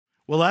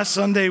Well, last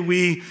Sunday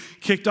we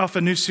kicked off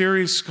a new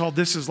series called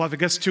This is Life. I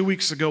guess 2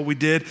 weeks ago we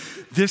did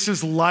This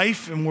is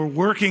Life, and we're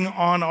working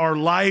on our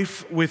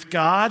life with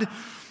God.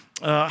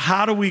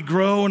 How do we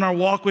grow in our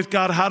walk with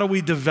God? How do we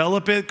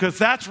develop it? Because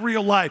that's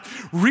real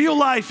life. Real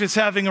life is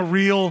having a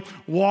real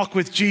walk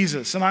with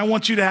Jesus. And I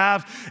want you to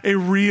have a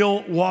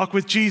real walk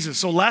with Jesus.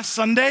 So last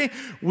Sunday,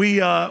 we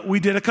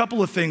did a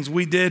couple of things.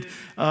 We did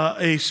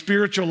a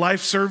spiritual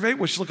life survey,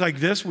 which looked like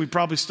this. We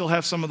probably still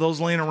have some of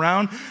those laying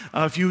around.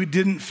 If you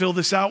didn't fill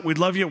this out, we'd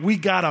love you. We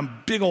got a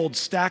big old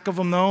stack of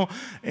them, though.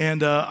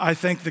 And I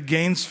thank the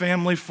Gaines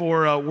family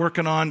for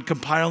working on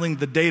compiling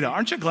the data.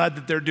 Aren't you glad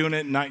that they're doing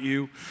it and not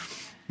you?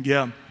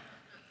 Yeah,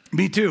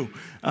 me too.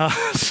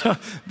 So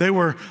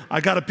I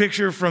got a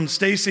picture from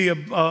Stacy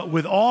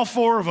with all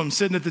four of them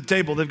sitting at the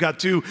table. They've got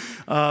two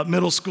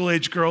middle school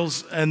age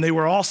girls, and they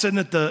were all sitting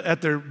at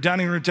their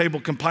dining room table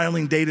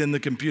compiling data in the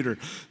computer.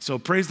 So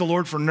praise the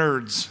Lord for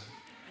nerds.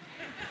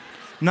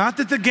 Not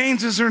that the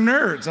Gaineses are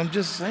nerds, I'm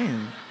just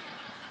saying.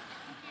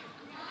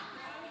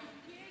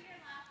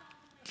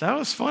 That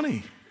was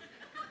funny.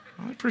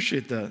 I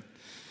appreciate that.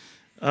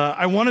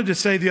 I wanted to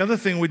say the other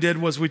thing we did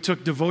was we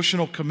took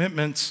devotional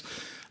commitments,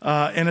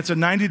 and it's a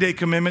 90-day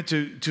commitment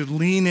to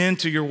lean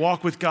into your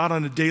walk with God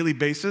on a daily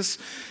basis.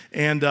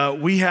 And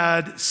we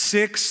had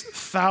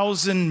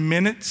 6,000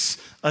 minutes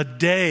a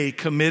day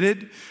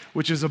committed,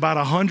 which is about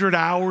 100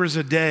 hours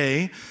a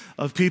day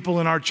of people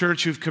in our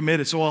church who've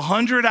committed. So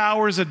 100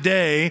 hours a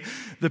day,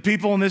 the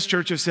people in this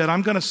church have said,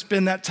 I'm going to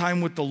spend that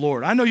time with the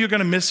Lord. I know you're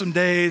going to miss some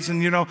days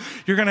and, you're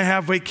going to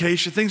have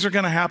vacation. Things are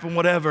going to happen,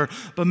 whatever.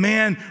 But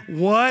man,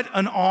 what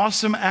an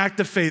awesome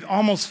act of faith.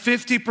 Almost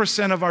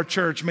 50% of our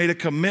church made a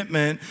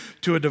commitment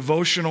to a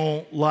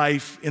devotional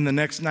life in the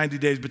next 90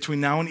 days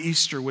between now and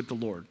Easter with the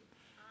Lord.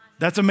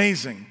 That's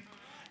amazing.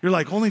 You're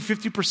like, only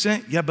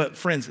 50%? Yeah, but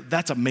friends,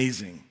 that's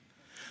amazing.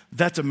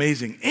 That's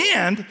amazing.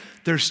 And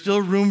there's still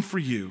room for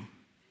you.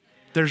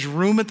 There's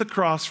room at the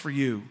cross for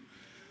you.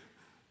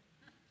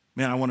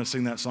 Man, I want to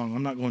sing that song.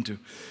 I'm not going to.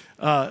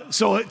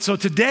 So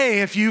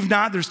today, if you've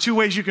not, there's two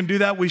ways you can do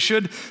that. We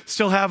should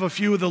still have a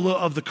few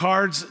of the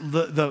cards.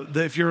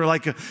 If you're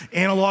like an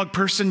analog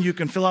person, you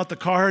can fill out the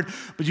card.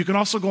 But you can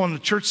also go on the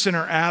Church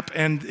Center app,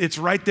 and it's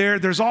right there.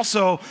 There's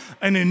also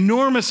an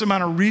enormous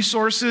amount of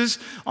resources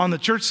on the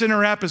Church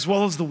Center app as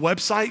well as the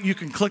website. You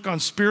can click on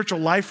spiritual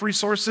life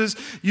resources.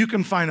 You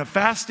can find a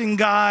fasting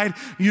guide.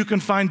 You can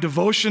find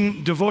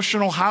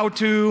devotional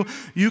how-to.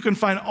 You can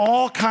find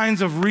all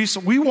kinds of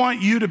resources. We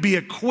want you to be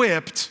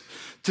equipped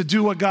to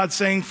do what God's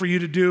saying for you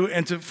to do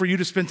and for you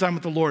to spend time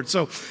with the Lord.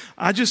 So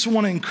I just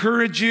want to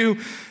encourage you,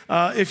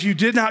 if you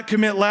did not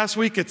commit last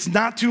week, it's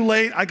not too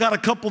late. I got a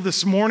couple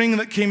this morning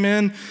that came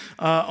in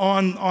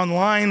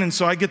online, and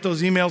so I get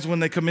those emails when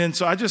they come in.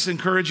 So I just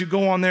encourage you,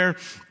 go on there.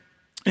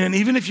 And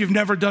even if you've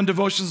never done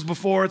devotions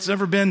before, it's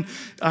never been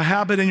a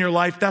habit in your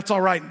life, that's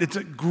all right. It's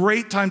a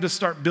great time to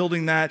start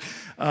building that.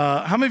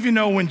 How many of you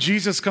know when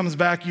Jesus comes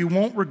back, you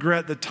won't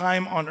regret the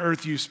time on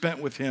earth you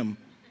spent with him?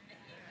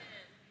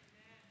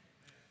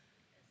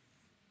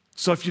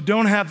 So if you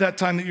don't have that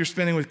time that you're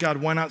spending with God,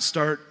 why not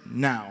start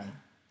now?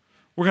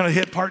 We're going to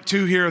hit part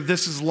 2 here of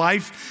This is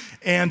Life.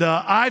 And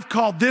I've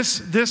called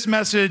this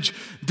message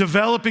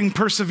Developing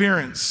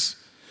Perseverance.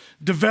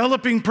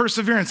 Developing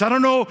perseverance. I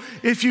don't know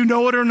if you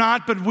know it or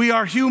not, but we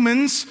are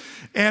humans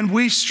and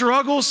we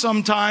struggle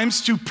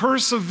sometimes to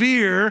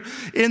persevere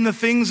in the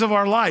things of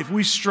our life.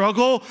 We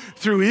struggle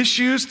through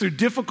issues, through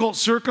difficult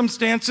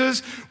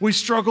circumstances. We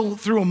struggle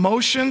through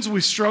emotions.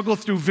 We struggle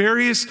through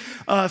various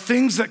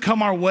things that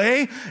come our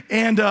way.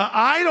 And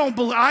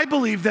I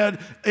believe that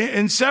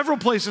in several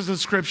places of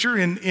Scripture,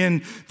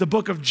 in the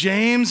book of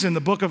James, in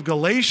the book of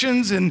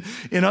Galatians, and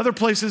in other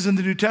places in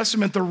the New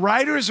Testament, the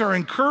writers are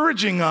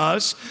encouraging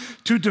us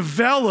to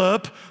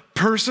develop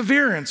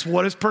perseverance.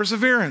 What is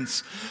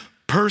perseverance?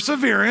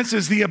 Perseverance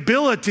is the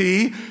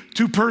ability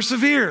to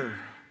persevere.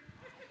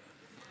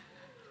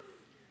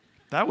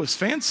 That was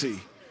fancy.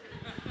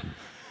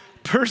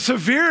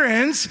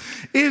 Perseverance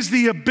is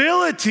the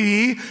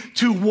ability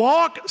to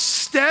walk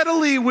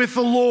steadily with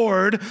the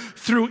Lord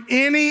through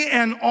any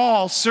and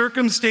all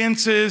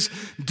circumstances,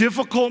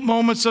 difficult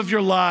moments of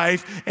your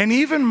life, and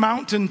even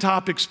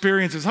mountaintop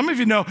experiences. How many of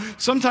you know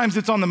sometimes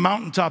it's on the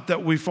mountaintop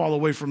that we fall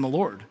away from the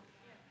Lord?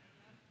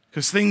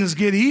 Because things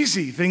get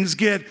easy, things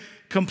get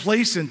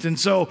complacent. And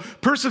so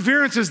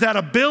perseverance is that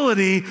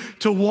ability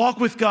to walk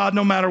with God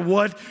no matter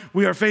what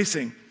we are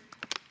facing.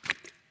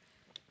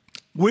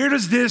 Where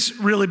does this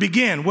really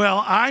begin?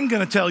 Well, I'm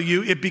going to tell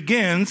you it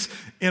begins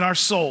in our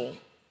soul.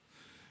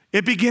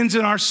 It begins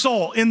in our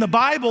soul. In the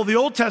Bible, the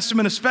Old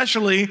Testament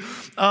especially,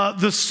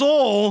 the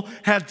soul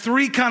had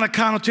 3 kind of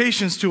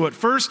connotations to it.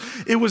 First,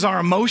 it was our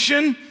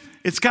emotion.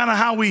 It's kind of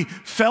how we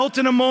felt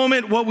in a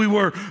moment, what we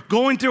were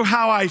going through,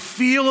 how I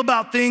feel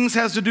about things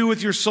has to do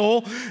with your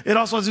soul. It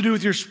also has to do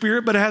with your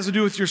spirit, but it has to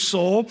do with your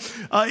soul.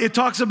 It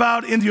talks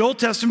about, in the Old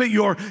Testament,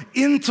 your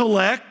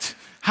intellect,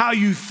 how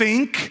you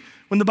think.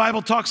 When the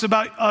Bible talks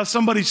about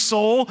somebody's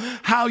soul,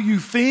 how you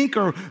think,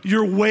 or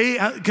your way,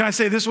 can I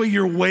say it this way,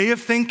 your way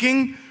of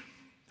thinking,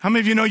 How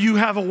many of you know you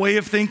have a way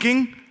of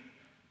thinking?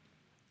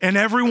 And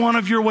every one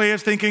of your way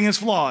of thinking is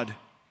flawed.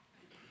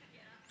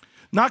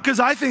 Not because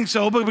I think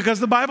so, but because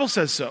the Bible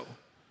says so.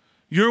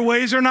 Your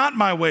ways are not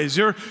my ways.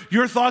 Your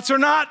thoughts are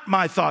not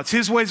my thoughts.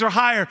 His ways are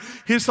higher.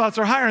 His thoughts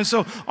are higher. And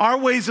so our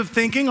ways of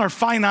thinking are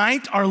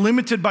finite, are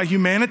limited by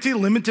humanity,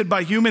 limited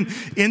by human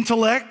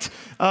intellect,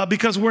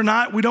 because we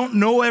don't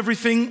know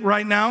everything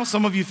right now.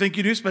 Some of you think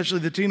you do, especially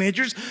the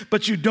teenagers,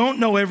 but you don't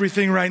know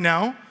everything right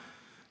now.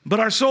 But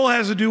our soul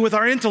has to do with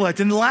our intellect.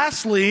 And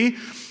lastly,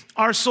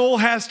 our soul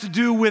has to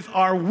do with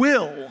our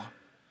will,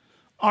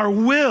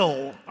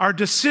 our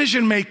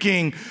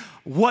decision-making,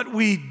 what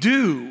we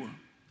do.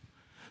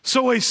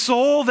 So a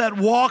soul that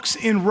walks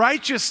in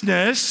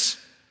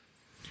righteousness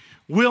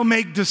will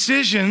make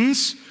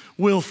decisions,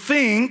 will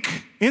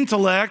think,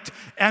 intellect,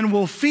 and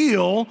will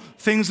feel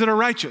things that are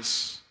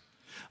righteous.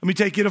 Let me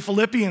take you to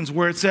Philippians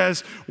where it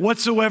says,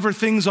 whatsoever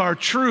things are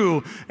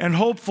true and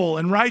hopeful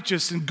and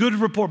righteous and good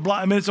report.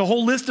 I mean, it's a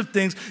whole list of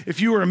things. If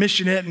you were a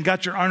missionette and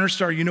got your honor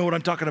star, you know what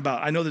I'm talking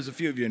about. I know there's a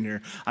few of you in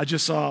here. I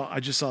saw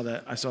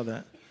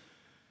that.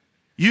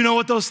 You know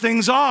what those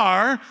things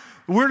are.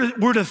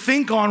 We're to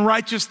think on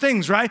righteous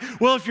things, right?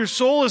 Well, if your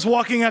soul is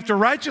walking after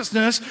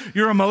righteousness,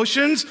 your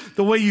emotions,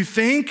 the way you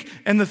think,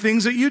 and the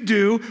things that you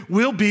do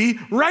will be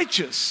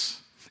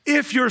righteous.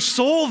 If your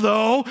soul,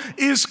 though,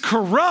 is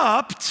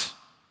corrupt,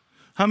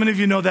 how many of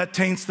you know that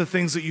taints the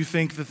things that you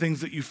think, the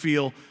things that you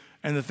feel,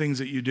 and the things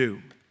that you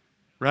do,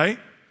 right?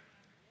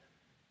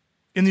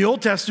 In the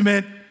Old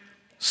Testament,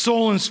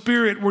 soul and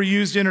spirit were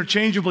used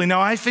interchangeably.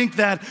 Now, I think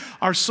that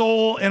our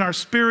soul and our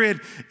spirit,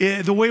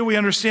 the way we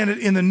understand it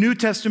in the New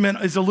Testament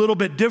is a little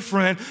bit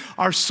different.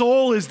 Our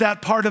soul is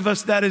that part of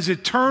us that is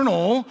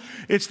eternal.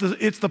 It's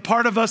the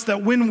part of us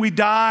that when we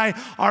die,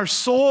 our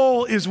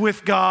soul is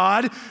with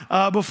God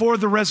before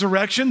the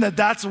resurrection,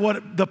 that's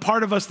what the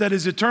part of us that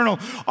is eternal.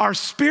 Our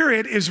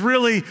spirit is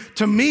really,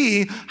 to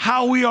me,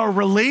 how we are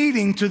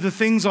relating to the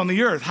things on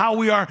the earth, how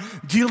we are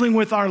dealing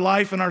with our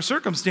life and our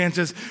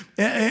circumstances.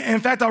 In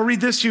fact, I'll read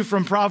this to you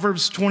from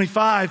Proverbs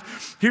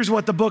 25. Here's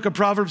what the book of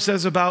Proverbs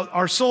says about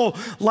our soul.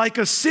 Like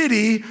a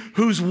city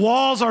whose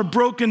walls are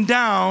broken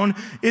down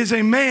is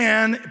a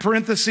man,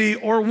 parenthesis,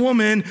 or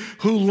woman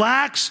who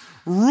lacks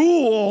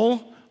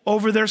rule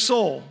over their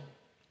soul.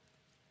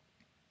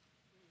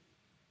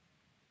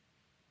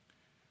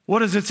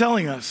 What is it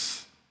telling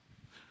us?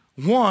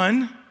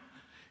 One,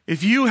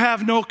 if you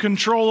have no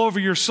control over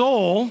your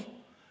soul,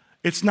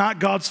 it's not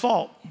God's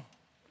fault.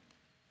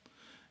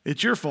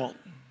 It's your fault.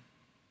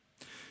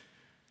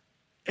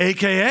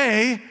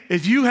 AKA,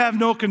 if you have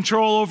no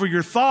control over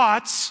your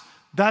thoughts,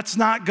 that's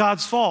not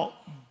God's fault.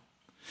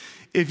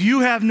 If you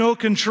have no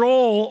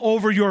control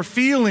over your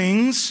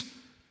feelings,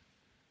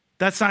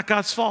 that's not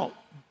God's fault.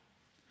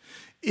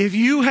 If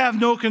you have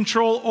no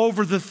control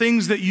over the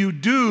things that you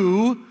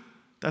do,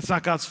 that's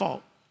not God's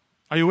fault.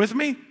 Are you with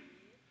me?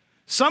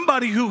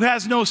 Somebody who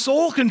has no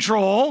soul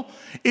control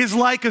is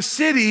like a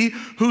city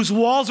whose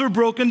walls are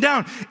broken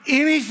down.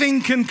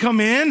 Anything can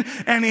come in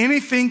and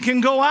anything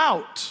can go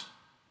out.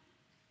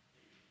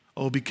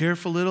 Oh, be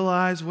careful, little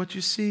eyes, what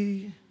you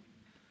see.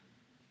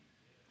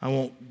 I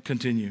won't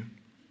continue.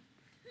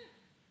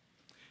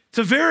 It's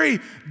a very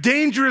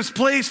dangerous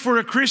place for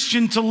a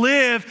Christian to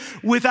live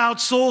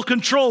without soul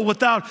control,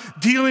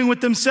 without dealing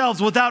with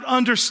themselves, without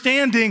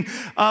understanding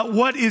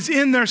what is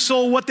in their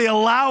soul, what they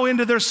allow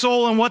into their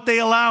soul, and what they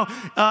allow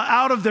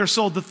out of their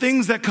soul, the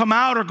things that come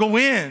out or go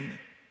in. In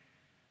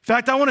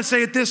fact, I want to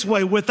say it this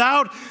way.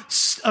 Without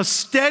a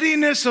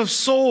steadiness of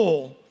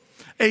soul,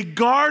 a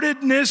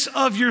guardedness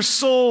of your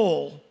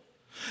soul,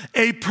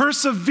 a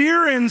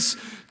perseverance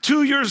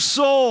to your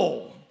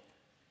soul,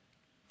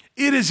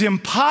 it is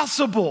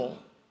impossible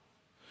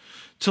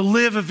to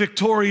live a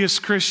victorious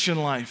Christian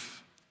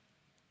life.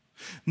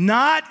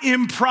 Not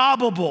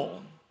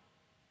improbable,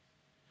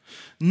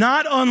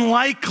 not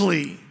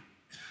unlikely,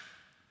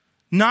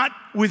 not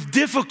with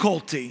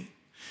difficulty.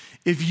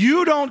 If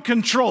you don't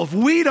control, if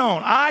we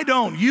don't, I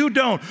don't, you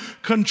don't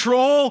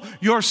control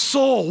your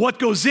soul, what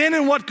goes in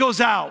and what goes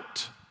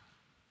out,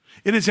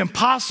 it is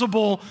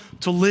impossible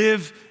to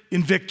live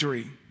in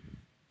victory.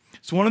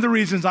 It's one of the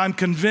reasons I'm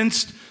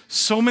convinced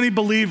so many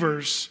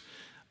believers,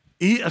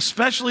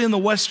 especially in the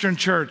Western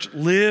church,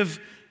 live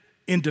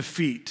in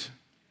defeat.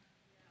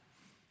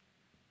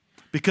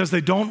 Because they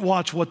don't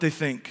watch what they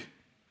think.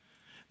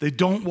 They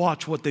don't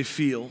watch what they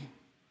feel.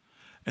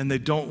 And they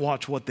don't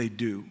watch what they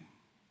do.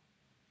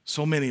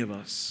 So many of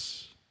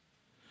us.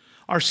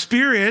 Our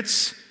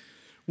spirits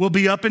will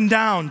be up and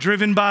down,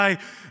 driven by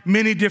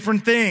many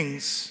different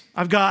things.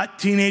 I've got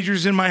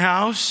teenagers in my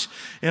house,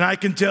 and I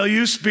can tell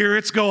you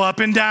spirits go up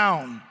and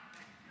down.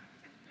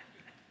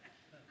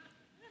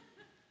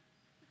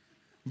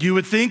 You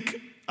would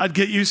think I'd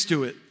get used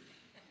to it.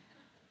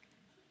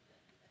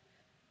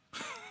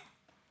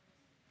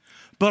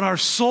 But our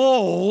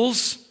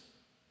souls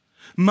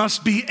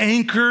must be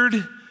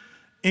anchored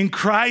in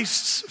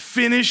Christ's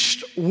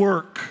finished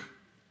work.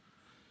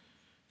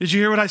 Did you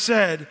hear what I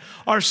said?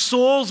 Our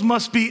souls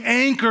must be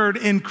anchored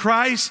in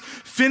Christ's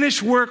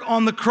finished work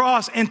on the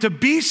cross. And to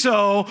be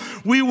so,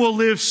 we will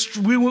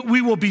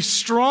be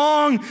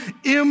strong,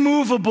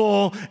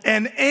 immovable,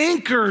 and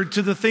anchored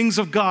to the things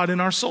of God in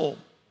our soul.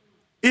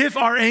 If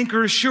our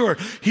anchor is sure.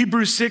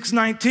 Hebrews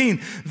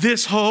 6:19.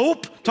 This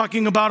hope,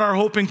 talking about our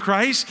hope in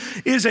Christ,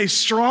 is a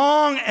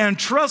strong and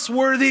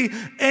trustworthy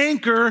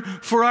anchor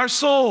for our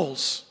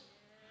souls.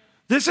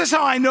 This is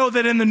how I know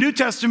that in the New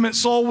Testament,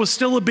 soul was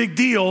still a big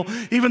deal,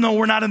 even though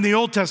we're not in the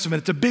Old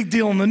Testament. It's a big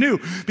deal in the New,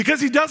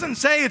 because he doesn't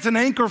say it's an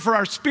anchor for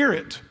our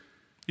spirit.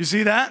 You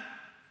see that?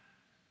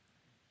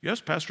 Yes,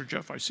 Pastor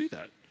Jeff, I see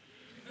that.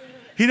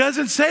 He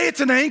doesn't say it's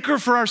an anchor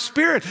for our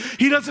spirit.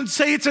 He doesn't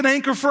say it's an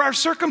anchor for our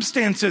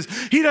circumstances.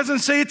 He doesn't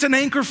say it's an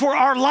anchor for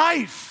our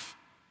life.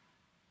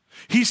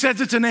 He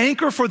says it's an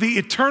anchor for the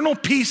eternal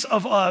peace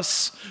of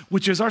us,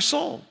 which is our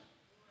soul.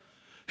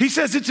 He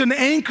says it's an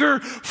anchor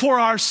for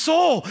our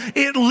soul.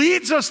 It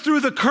leads us through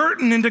the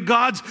curtain into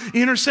God's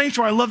inner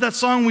sanctuary. I love that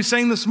song we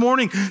sang this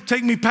morning,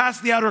 Take Me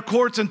Past the Outer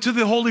Courts and to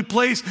the Holy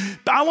Place.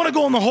 I want to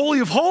go in the Holy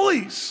of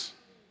Holies.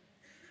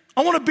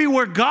 I want to be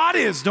where God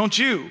is, don't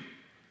you?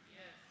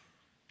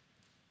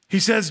 He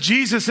says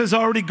Jesus has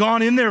already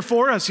gone in there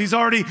for us. He's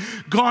already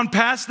gone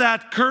past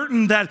that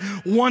curtain that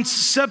once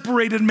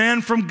separated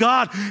man from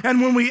God.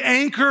 And when we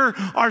anchor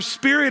our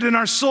spirit and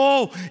our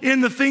soul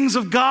in the things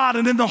of God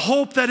and in the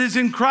hope that is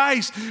in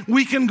Christ,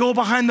 we can go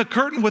behind the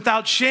curtain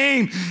without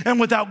shame and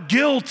without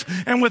guilt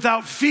and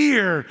without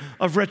fear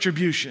of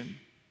retribution.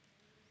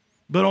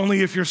 But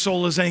only if your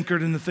soul is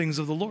anchored in the things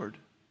of the Lord.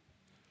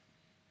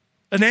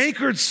 An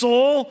anchored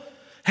soul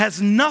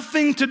has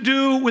nothing to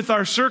do with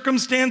our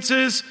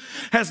circumstances,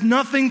 has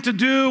nothing to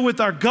do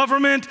with our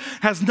government,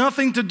 has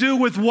nothing to do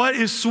with what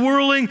is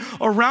swirling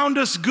around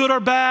us, good or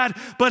bad,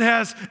 but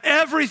has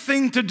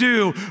everything to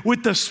do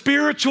with the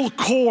spiritual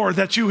core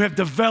that you have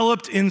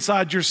developed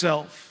inside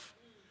yourself.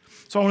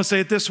 So I want to say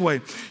it this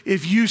way.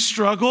 If you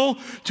struggle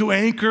to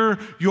anchor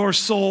your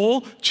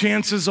soul,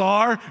 chances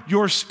are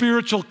your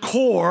spiritual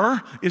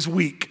core is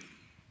weak.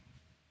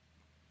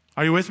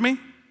 Are you with me?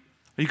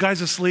 Are you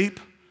guys asleep?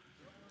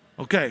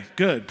 Okay,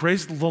 good.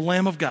 Praise the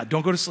Lamb of God.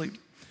 Don't go to sleep.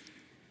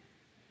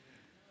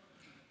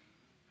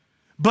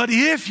 But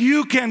if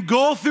you can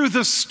go through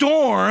the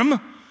storm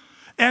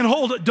and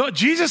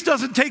Jesus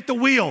doesn't take the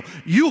wheel.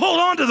 You hold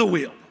on to the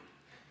wheel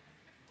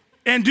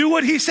and do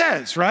what he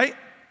says, right?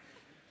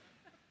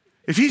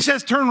 If he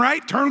says turn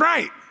right, turn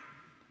right.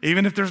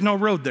 Even if there's no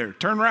road there,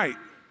 turn right.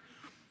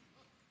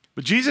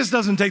 But Jesus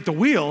doesn't take the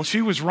wheel.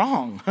 She was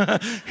wrong.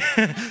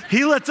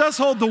 He lets us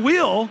hold the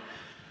wheel.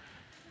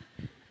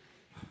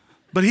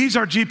 But he's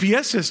our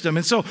GPS system.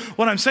 And so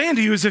what I'm saying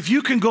to you is if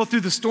you can go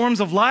through the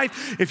storms of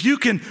life, if you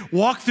can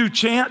walk through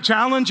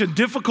challenge and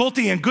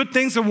difficulty and good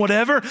things and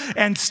whatever,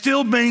 and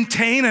still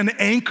maintain an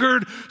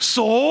anchored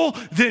soul,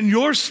 then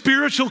your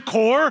spiritual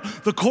core,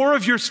 the core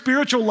of your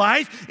spiritual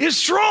life, is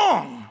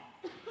strong.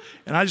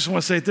 And I just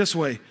want to say it this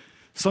way.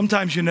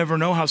 Sometimes you never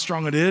know how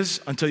strong it is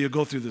until you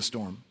go through the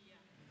storm.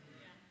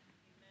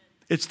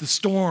 It's the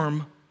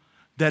storm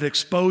that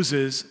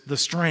exposes the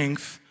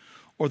strength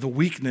or the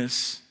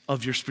weakness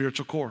of your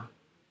spiritual core.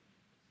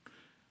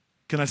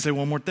 Can I say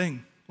one more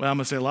thing? Well, I'm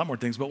going to say a lot more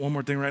things, but one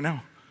more thing right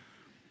now.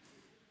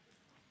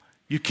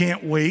 You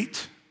can't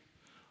wait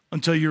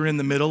until you're in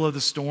the middle of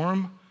the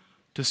storm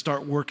to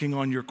start working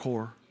on your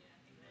core.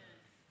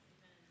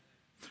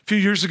 A few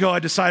years ago, I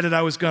decided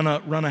I was going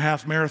to run a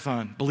half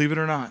marathon, believe it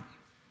or not.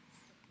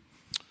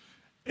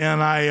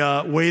 And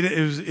I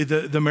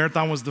waited. The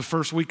marathon was the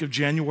first week of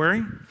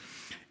January.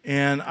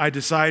 And I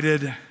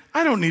decided,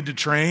 I don't need to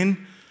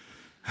train.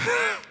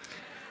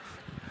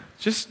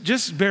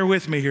 Just bear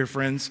with me here,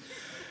 friends.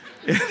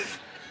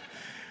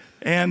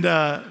 And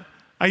I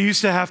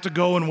used to have to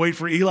go and wait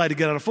for Eli to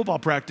get out of football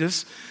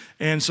practice.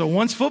 And so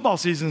once football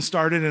season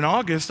started in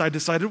August, I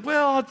decided,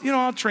 well,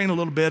 I'll train a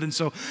little bit. And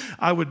so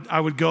I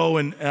would go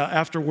and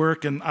after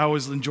work, and I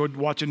always enjoyed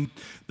watching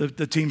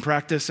the team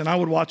practice. And I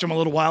would watch them a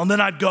little while, and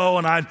then I'd go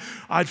and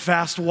I'd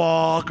fast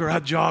walk or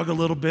I'd jog a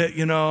little bit,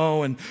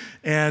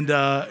 and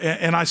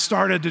I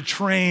started to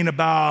train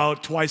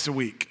about twice a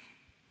week.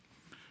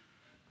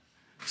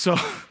 So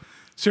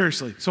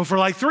seriously, so for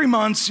like 3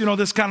 months,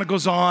 this kind of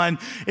goes on.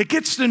 It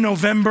gets to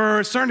November,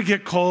 it's starting to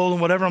get cold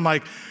and whatever. I'm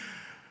like,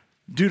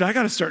 dude, I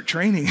got to start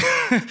training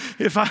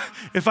if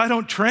I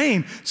don't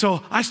train.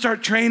 So I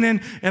start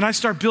training and I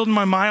start building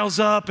my miles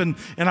up, and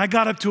I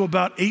got up to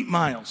about 8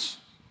 miles.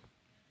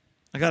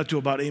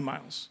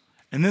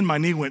 And then my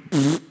knee went,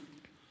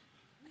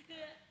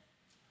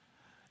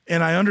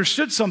 and I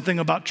understood something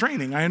about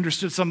training. I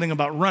understood something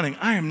about running.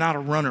 I am not a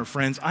runner,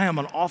 friends. I am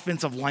an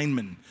offensive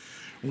lineman.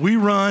 We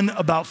run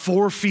about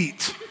 4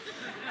 feet,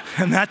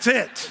 and that's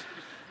it.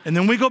 And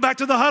then we go back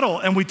to the huddle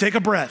and we take a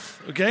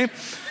breath, okay?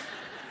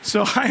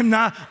 So I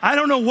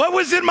don't know what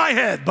was in my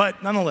head,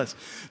 but nonetheless.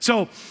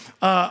 So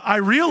I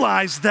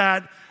realized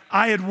that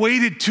I had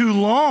waited too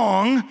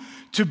long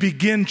to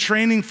begin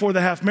training for the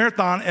half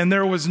marathon, and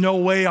there was no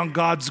way on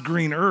God's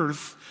green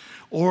earth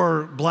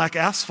or black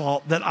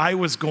asphalt that I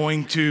was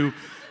going to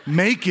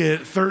make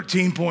it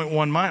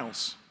 13.1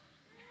 miles.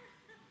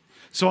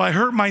 So I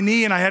hurt my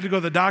knee and I had to go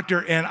to the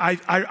doctor, and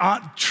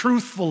I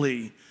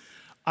truthfully,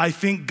 I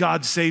think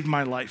God saved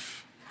my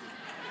life.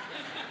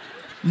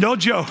 No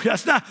joke.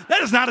 That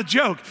is not a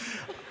joke.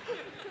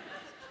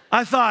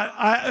 I thought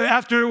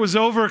after it was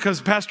over,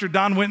 because Pastor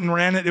Don went and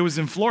ran it, it was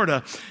in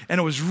Florida, and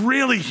it was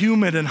really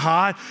humid and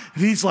hot.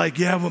 And he's like,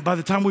 yeah, well, by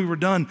the time we were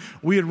done,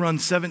 we had run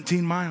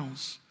 17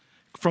 miles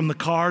from the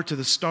car to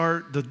the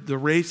start, the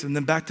race, and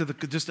then back to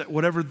just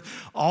whatever,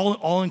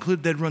 all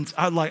included, they'd run.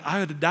 I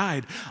would have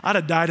died. I'd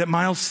have died at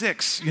mile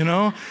 6, you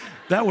know?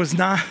 That was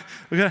not,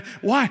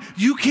 why?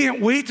 You can't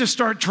wait to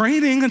start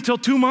training until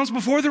 2 months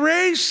before the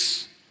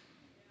race.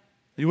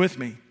 Are you with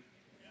me?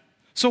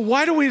 So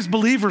why do we as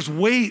believers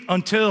wait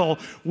until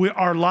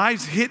our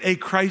lives hit a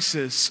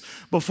crisis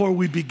before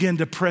we begin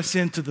to press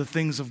into the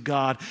things of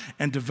God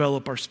and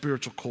develop our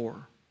spiritual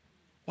core?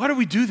 Why do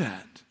we do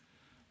that?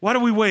 Why do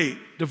we wait?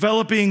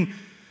 Developing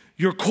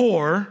your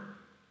core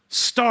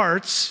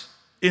starts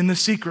in the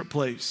secret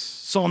place.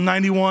 Psalm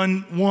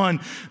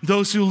 91:1,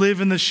 those who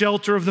live in the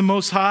shelter of the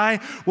Most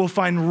High will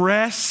find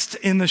rest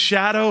in the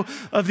shadow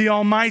of the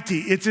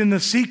Almighty. It's in the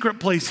secret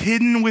place,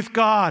 hidden with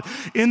God,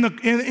 in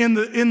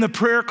the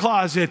prayer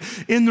closet,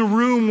 in the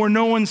room where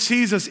no one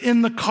sees us,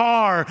 in the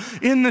car,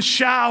 in the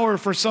shower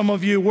for some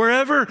of you,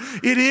 wherever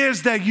it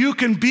is that you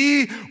can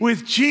be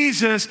with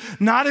Jesus,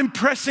 not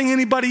impressing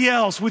anybody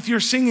else with your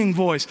singing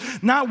voice,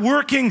 not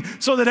working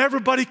so that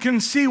everybody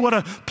can see what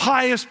a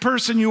pious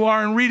person you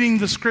are and reading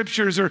the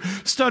scriptures or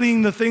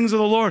studying the things of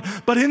the Lord.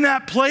 But in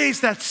that place,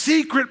 that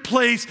secret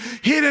place,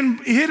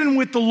 hidden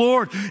with the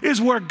Lord,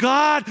 is where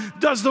God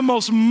does the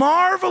most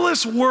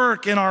marvelous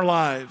work in our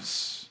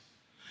lives.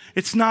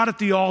 It's not at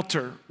the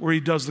altar where he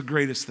does the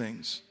greatest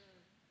things.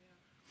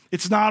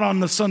 It's not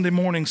on the Sunday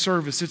morning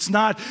service. It's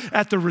not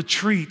at the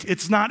retreat.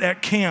 It's not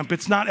at camp.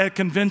 It's not at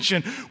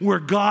convention where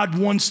God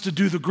wants to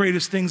do the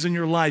greatest things in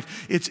your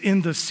life. It's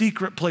in the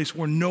secret place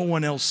where no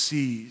one else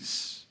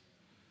sees.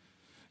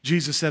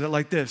 Jesus said it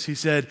like this. He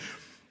said,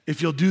 if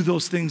you'll do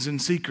those things in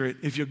secret,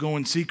 if you'll go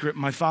in secret,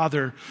 my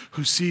Father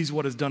who sees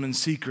what is done in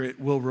secret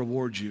will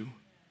reward you.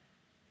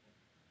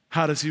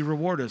 How does he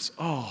reward us?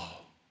 Oh,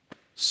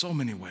 so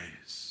many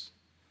ways.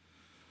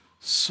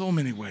 So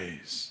many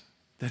ways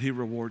that he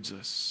rewards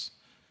us.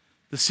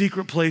 The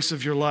secret place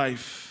of your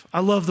life. I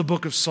love the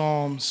book of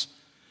Psalms.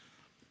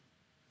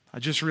 I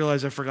just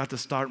realized I forgot to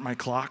start my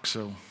clock,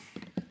 so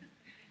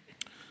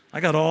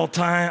I got all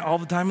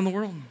the time in the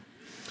world.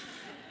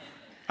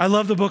 I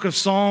love the book of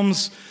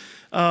Psalms.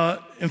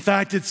 In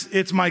fact,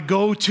 it's my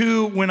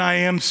go-to when I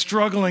am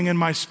struggling in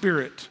my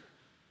spirit.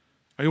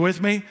 Are you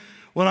with me?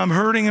 When I'm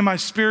hurting in my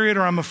spirit,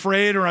 or I'm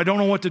afraid, or I don't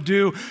know what to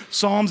do,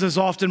 Psalms is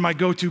often my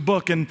go-to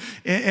book, and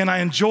I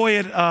enjoy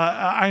it.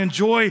 I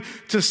enjoy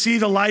to see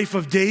the life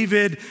of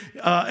David,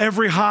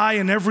 every high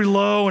and every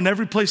low and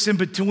every place in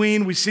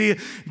between. We see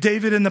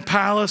David in the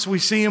palace. We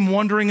see him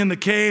wandering in the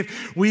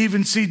cave. We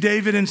even see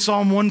David in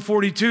Psalm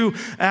 142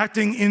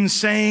 acting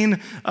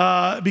insane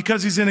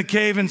because he's in a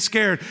cave and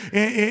scared.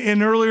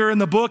 And earlier in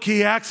the book,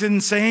 he acts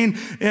insane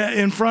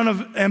in front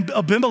of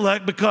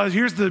Abimelech because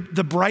here's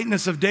the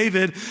brightness of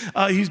David.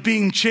 He's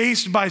being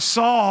chased by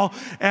Saul,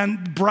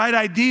 and bright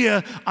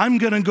idea, I'm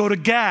going to go to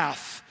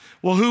Gath.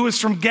 Well, who is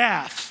from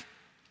Gath?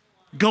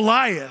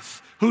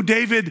 Goliath, who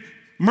David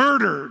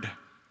murdered.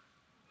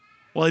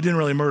 Well, he didn't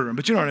really murder him,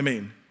 but you know what I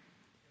mean.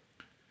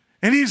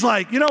 And he's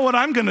like, you know what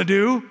I'm going to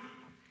do?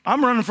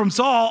 I'm running from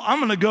Saul. I'm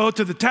going to go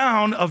to the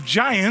town of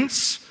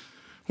giants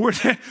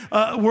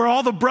where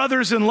all the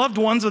brothers and loved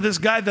ones of this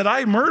guy that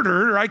I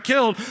murdered or I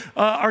killed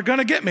are going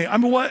to get me. I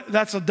mean, what?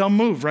 That's a dumb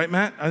move, right,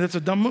 Matt? That's a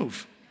dumb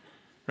move.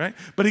 Right?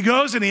 But he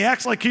goes and he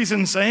acts like he's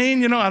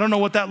insane. You know, I don't know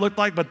what that looked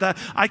like, but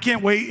I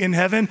can't wait in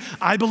heaven.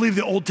 I believe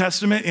the Old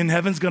Testament in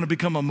heaven is going to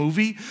become a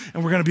movie,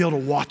 and we're going to be able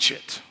to watch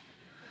it.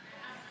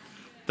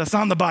 That's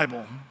not in the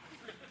Bible.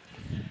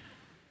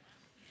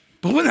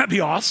 But wouldn't that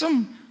be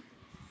awesome?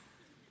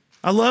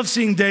 I love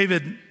seeing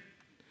David.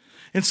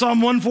 In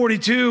Psalm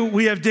 142,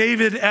 we have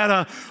David at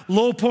a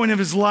low point of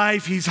his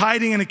life. He's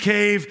hiding in a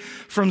cave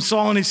from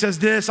Saul, and he says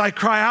this, I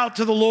cry out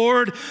to the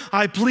Lord.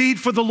 I plead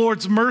for the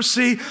Lord's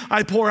mercy.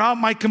 I pour out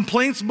my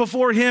complaints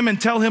before him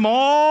and tell him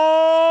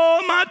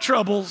all my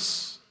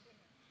troubles.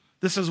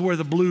 This is where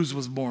the blues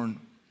was born.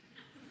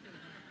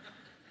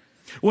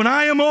 When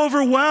I am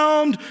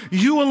overwhelmed,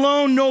 you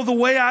alone know the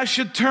way I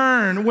should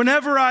turn.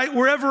 Wherever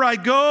I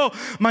go,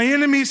 my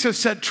enemies have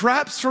set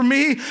traps for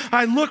me.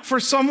 I look for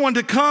someone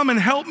to come and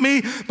help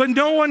me, but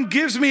no one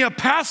gives me a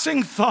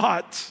passing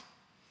thought.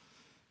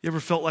 You ever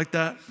felt like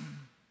that?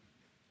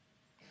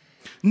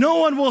 No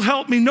one will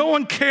help me. No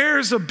one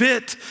cares a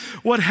bit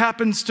what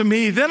happens to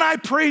me. Then I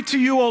pray to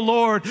you, O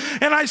Lord,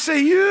 and I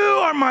say, you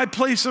are my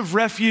place of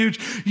refuge.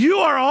 You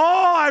are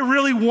all I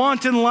really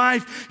want in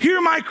life. Hear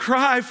my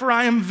cry, for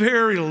I am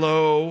very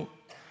low.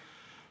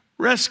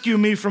 Rescue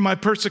me from my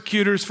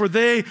persecutors, for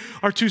they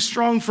are too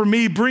strong for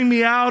me. Bring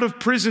me out of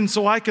prison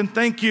so I can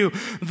thank you.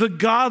 The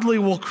godly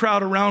will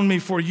crowd around me,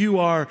 for you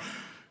are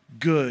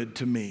good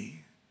to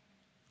me.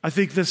 I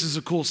think this is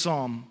a cool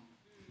psalm.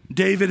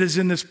 David is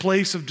in this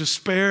place of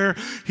despair.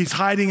 He's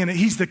hiding in it.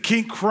 He's the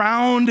king,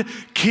 crowned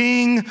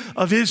king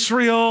of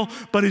Israel,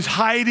 but he's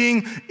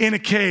hiding in a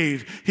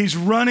cave. He's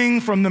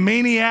running from the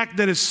maniac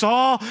that is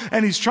Saul,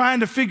 and he's trying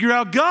to figure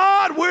out,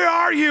 God, where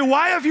are you?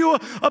 Why have you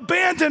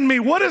abandoned me?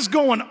 What is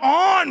going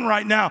on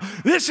right now?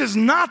 This is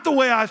not the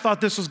way I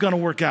thought this was going to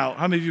work out.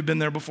 How many of you have been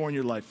there before in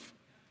your life?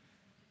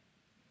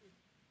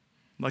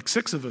 Like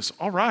 6 of us.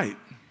 All right.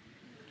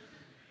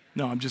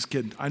 No, I'm just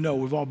kidding. I know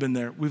we've all been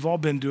there. We've all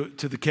been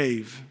to the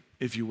cave,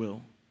 if you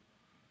will.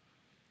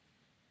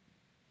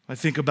 I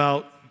think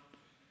about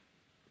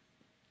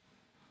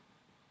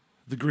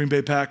the Green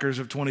Bay Packers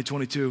of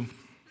 2022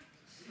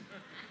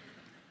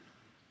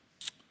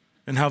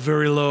 and how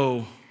very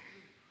low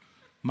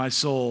my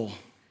soul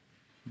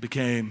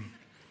became.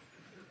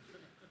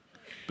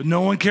 But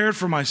no one cared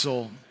for my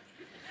soul.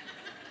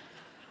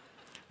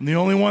 And the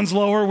only ones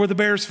lower were the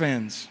Bears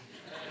fans.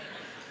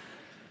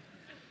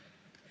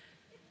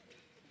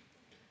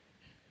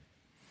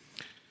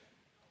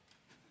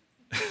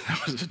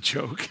 That was a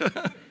joke.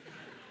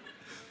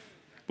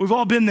 We've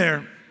all been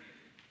there.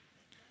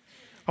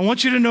 I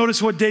want you to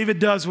notice what David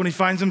does when he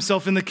finds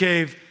himself in the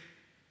cave.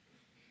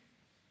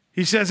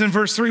 He says in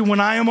verse 3,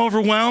 when I am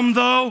overwhelmed,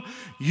 though,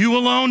 you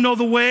alone know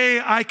the way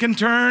I can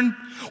turn.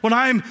 When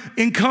I'm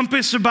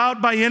encompassed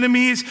about by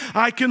enemies,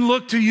 I can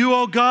look to you,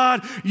 O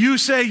God. You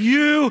say,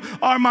 you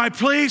are my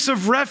place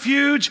of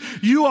refuge.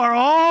 You are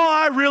all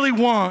I really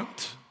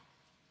want.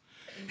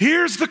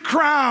 Here's the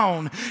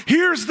crown.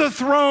 Here's the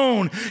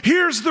throne.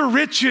 Here's the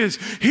riches.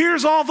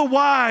 Here's all the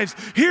wives.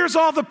 Here's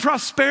all the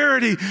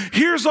prosperity.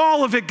 Here's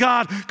all of it,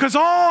 God, because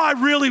all I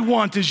really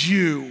want is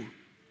you.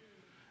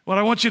 What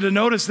I want you to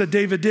notice that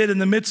David did in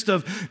the midst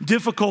of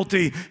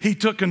difficulty, he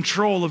took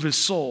control of his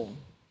soul.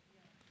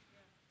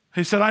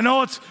 He said, I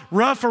know it's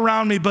rough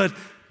around me, but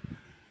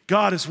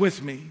God is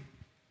with me.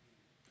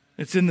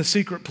 It's in the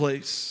secret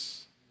place.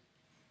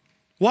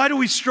 Why do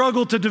we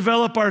struggle to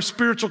develop our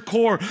spiritual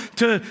core?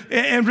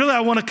 And really,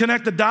 I want to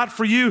connect the dot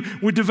for you.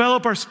 We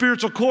develop our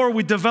spiritual core.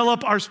 We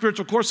develop our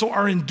spiritual core so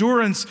our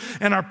endurance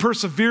and our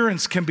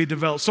perseverance can be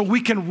developed. So we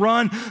can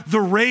run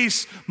the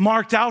race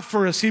marked out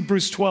for us,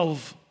 Hebrews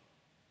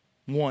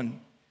 12:1.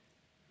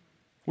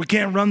 We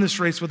can't run this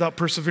race without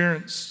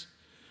perseverance.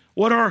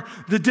 What are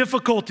the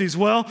difficulties?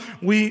 Well,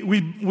 we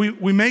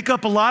make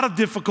up a lot of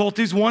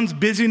difficulties. One's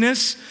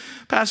busyness.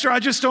 Pastor, I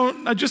just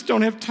don't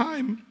have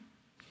time.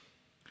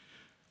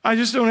 I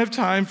just don't have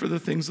time for the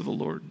things of the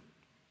Lord.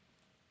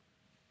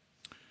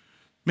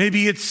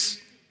 Maybe it's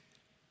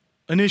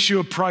an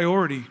issue of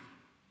priority.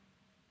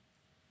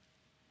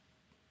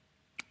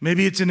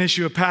 Maybe it's an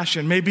issue of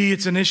passion. Maybe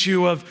it's an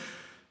issue of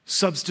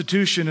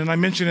substitution. And I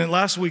mentioned it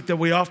last week that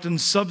we often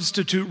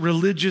substitute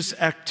religious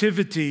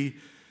activity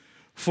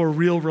for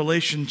real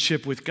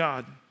relationship with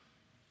God.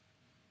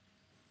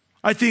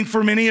 I think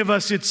for many of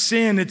us, it's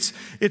sin. It's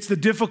the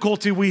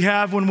difficulty we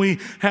have when we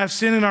have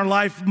sin in our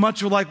life,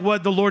 much like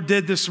what the Lord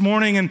did this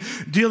morning and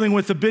dealing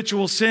with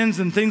habitual sins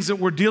and things that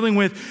we're dealing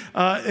with.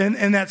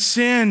 And that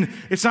sin,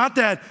 it's not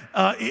that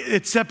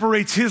it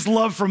separates His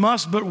love from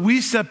us, but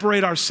we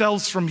separate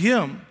ourselves from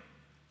Him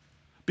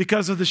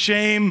because of the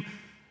shame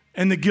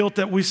and the guilt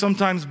that we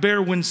sometimes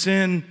bear when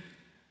sin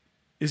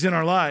is in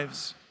our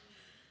lives.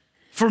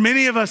 For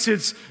many of us,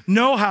 it's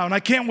know-how, and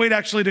I can't wait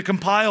actually to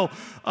compile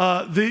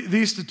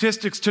these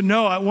statistics to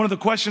know. One of the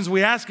questions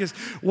we ask is,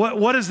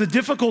 what is the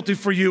difficulty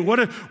for you?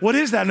 What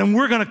is that? And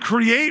we're going to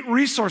create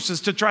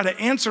resources to try to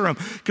answer them,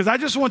 because I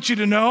just want you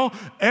to know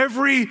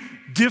every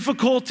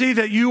difficulty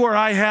that you or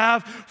I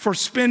have for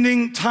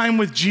spending time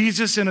with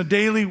Jesus in a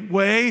daily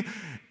way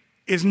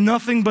is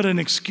nothing but an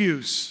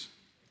excuse.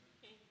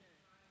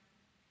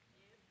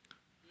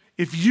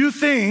 If you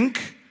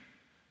think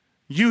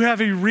you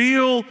have a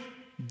real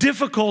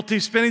difficulty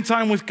spending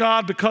time with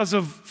God because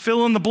of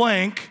fill in the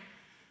blank,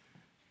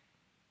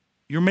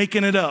 you're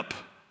making it up.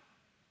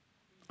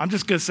 I'm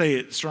just going to say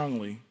it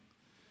strongly.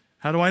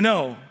 How do I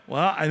know?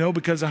 Well, I know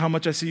because of how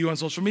much I see you on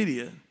social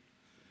media.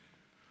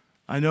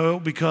 I know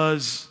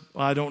because,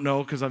 well, I don't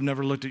know because I've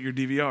never looked at your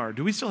DVR.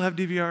 Do we still have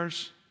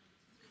DVRs?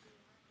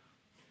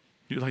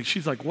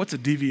 She's like, what's a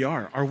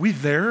DVR? Are we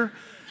there?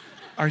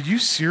 Are you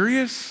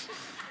serious?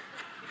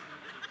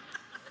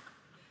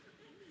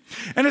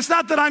 And it's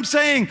not that I'm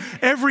saying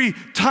every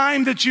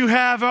time that you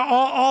have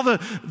all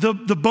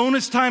the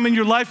bonus time in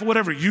your life or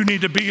whatever, you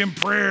need to be in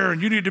prayer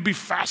and you need to be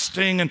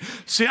fasting. And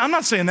see, I'm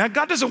not saying that.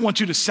 God doesn't want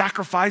you to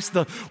sacrifice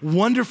the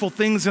wonderful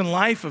things in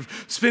life of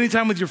spending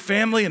time with your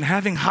family and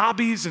having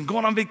hobbies and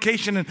going on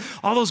vacation and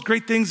all those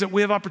great things that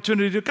we have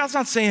opportunity to do. God's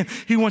not saying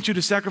He wants you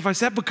to sacrifice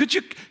that, but could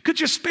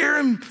you spare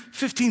Him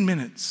 15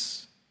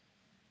 minutes?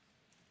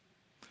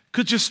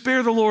 Could you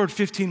spare the Lord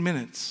 15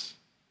 minutes?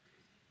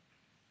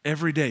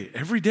 Every day.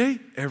 Every day?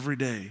 Every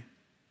day.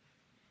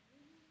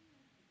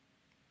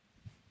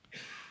 I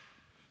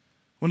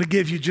want to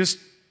give you, just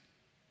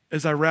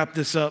as I wrap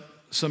this up,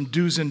 some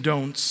do's and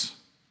don'ts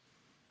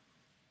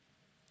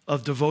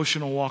of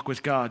devotional walk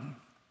with God.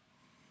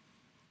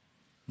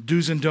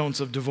 Do's and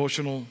don'ts of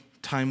devotional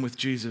time with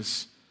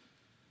Jesus.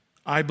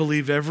 I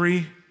believe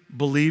every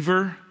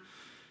believer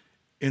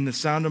in the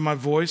sound of my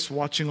voice,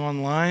 watching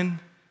online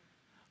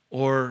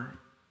or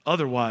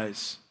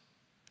otherwise,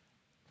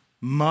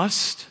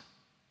 must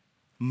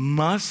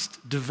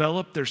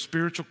develop their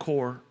spiritual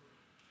core,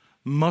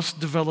 must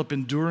develop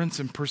endurance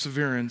and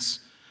perseverance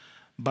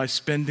by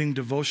spending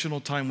devotional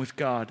time with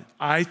God.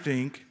 I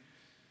think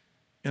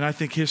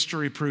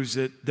history proves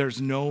it,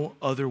 there's no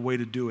other way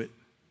to do it.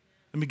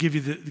 Let me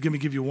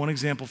give you one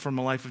example from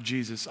the life of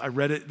Jesus. I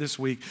read it this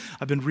week.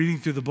 I've been reading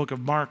through the book of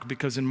Mark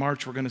because in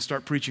March we're going to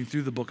start preaching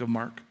through the book of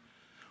Mark.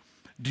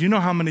 Do you know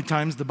how many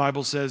times the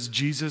Bible says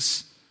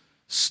Jesus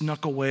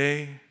snuck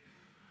away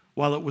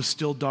while it was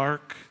still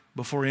dark,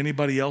 before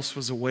anybody else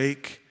was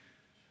awake?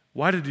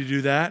 Why did he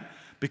do that?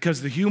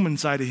 Because the human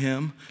side of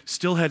him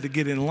still had to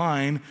get in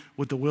line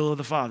with the will of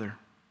the Father.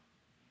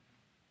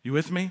 You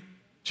with me?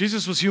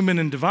 Jesus was human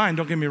and divine,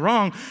 don't get me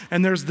wrong.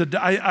 And there's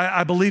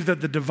I believe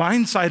that the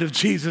divine side of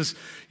Jesus,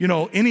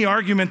 any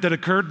argument that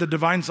occurred, the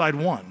divine side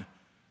won,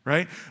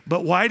 right?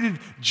 But why did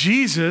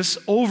Jesus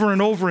over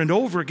and over and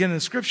over again in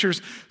the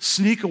scriptures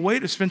sneak away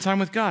to spend time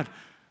with God?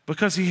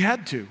 Because he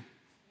had to.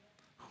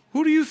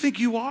 Who do you think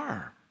you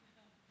are?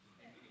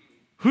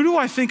 Who do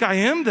I think I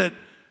am that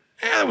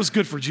was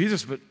good for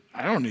Jesus, but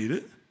I don't need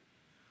it?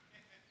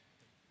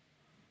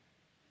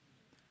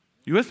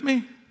 You with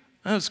me?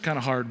 That was kind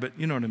of hard, but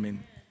you know what I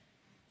mean.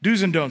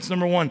 Do's and don'ts.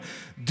 Number one,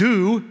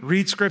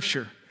 read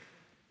Scripture.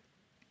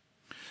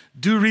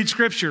 Read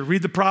Scripture.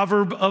 Read the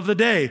proverb of the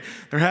day.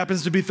 There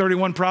happens to be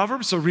 31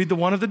 proverbs, so read the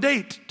one of the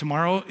date.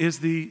 Tomorrow is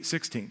the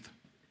 16th.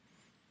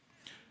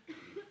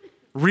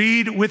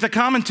 Read with a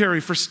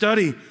commentary for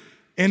study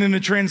and in a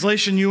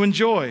translation you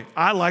enjoy.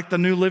 I like the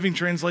New Living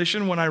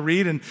Translation when I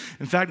read, and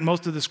in fact,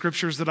 most of the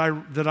scriptures that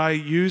I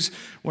use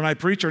when I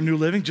preach are New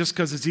Living just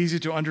because it's easy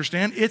to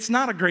understand. It's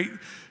not a great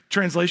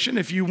translation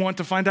if you want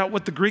to find out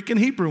what the Greek and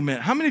Hebrew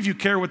meant. How many of you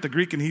care what the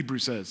Greek and Hebrew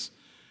says?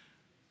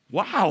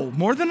 Wow,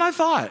 more than I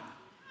thought.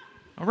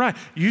 All right,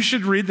 you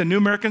should read the New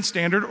American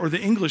Standard or the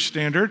English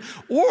Standard,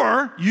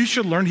 or you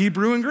should learn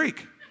Hebrew and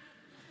Greek.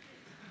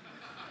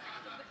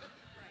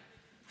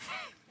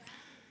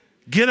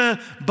 Get a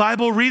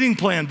Bible reading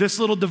plan. This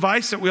little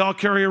device that we all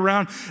carry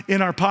around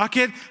in our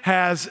pocket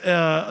has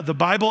the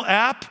Bible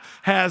app,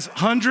 has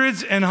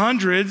hundreds and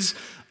hundreds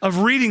of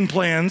reading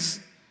plans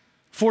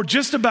for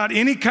just about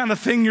any kind of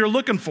thing you're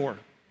looking for.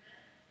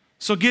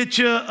 So get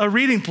you a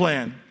reading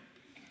plan.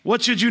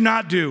 What should you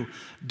not do?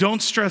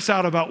 Don't stress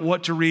out about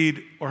what to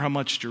read or how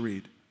much to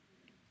read.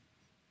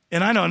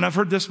 And I know, and I've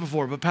heard this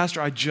before, but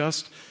Pastor, I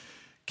just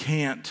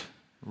can't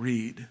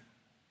read.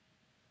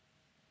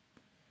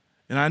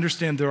 And I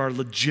understand there are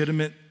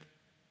legitimate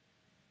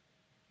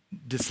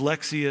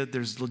dyslexia,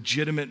 there's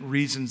legitimate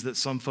reasons that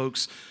some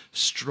folks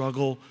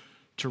struggle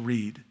to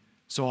read.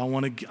 So I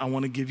want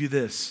to give you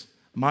this.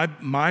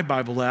 My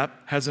Bible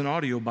app has an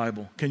audio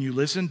Bible. Can you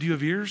listen? Do you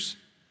have ears?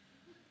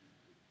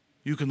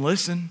 You can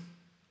listen.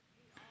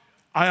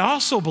 I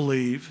also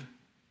believe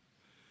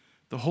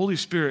the Holy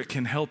Spirit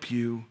can help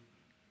you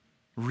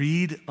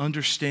read,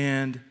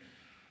 understand,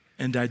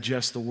 and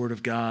digest the Word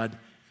of God.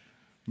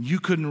 You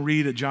couldn't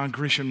read a John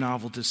Grisham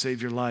novel to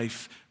save your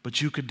life,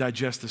 but you could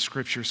digest the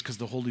scriptures because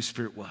the Holy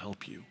Spirit will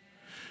help you.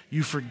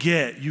 You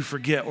forget,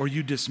 or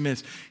you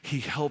dismiss. He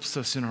helps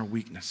us in our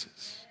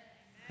weaknesses.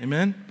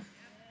 Amen?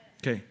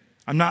 Okay.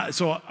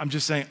 I'm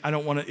just saying, I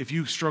don't want to, if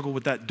you struggle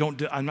with that,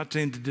 I'm not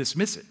saying to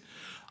dismiss it.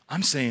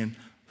 I'm saying,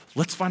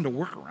 let's find a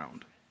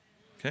workaround.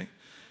 Okay?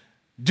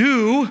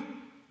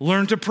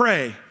 Learn to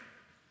pray.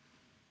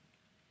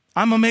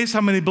 I'm amazed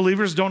how many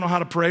believers don't know how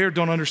to pray or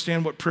don't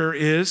understand what prayer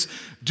is.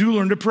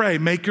 Learn to pray.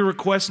 Make your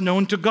requests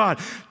known to God.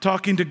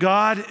 Talking to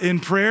God in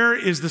prayer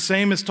is the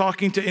same as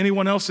talking to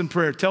anyone else in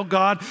prayer. Tell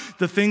God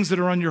the things that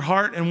are on your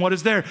heart and what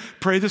is there.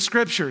 Pray the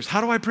scriptures. How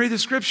do I pray the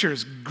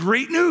scriptures?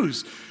 Great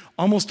news.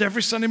 Almost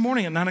every Sunday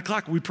morning at 9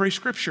 o'clock, we pray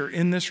scripture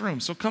in this room.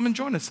 So come and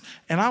join us,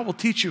 and I will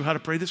teach you how to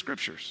pray the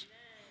scriptures.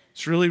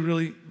 It's really,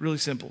 really, really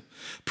simple.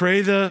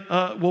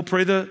 We'll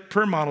pray the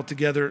prayer model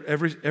together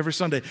every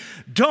Sunday.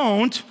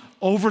 Don't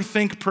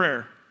overthink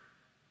prayer.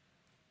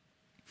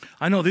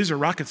 I know these are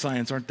rocket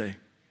science, aren't they?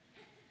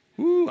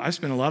 I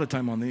spend a lot of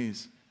time on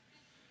these.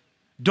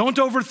 Don't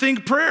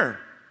overthink prayer.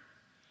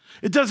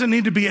 It doesn't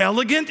need to be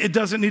elegant. It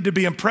doesn't need to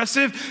be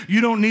impressive.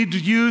 You don't need to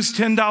use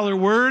 $10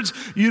 words.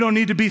 You don't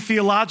need to be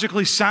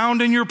theologically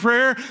sound in your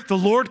prayer. The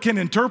Lord can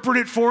interpret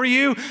it for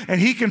you, and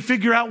He can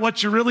figure out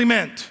what you really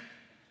meant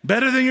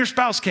better than your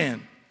spouse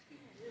can.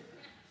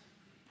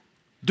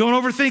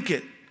 Don't overthink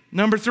it.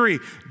 Number 3,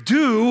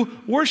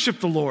 worship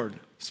the Lord.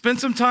 Spend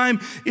some time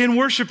in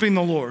worshiping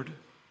the Lord.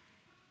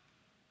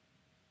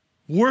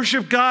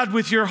 Worship God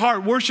with your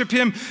heart. Worship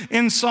Him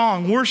in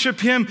song. Worship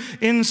Him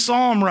in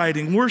psalm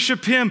writing.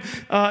 Worship Him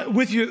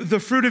with the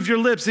fruit of your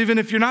lips, even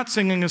if you're not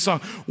singing a song.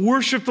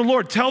 Worship the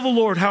Lord. Tell the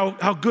Lord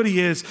how good He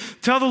is.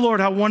 Tell the Lord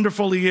how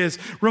wonderful He is.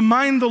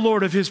 Remind the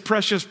Lord of His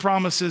precious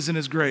promises and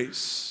His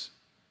grace.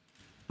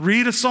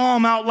 Read a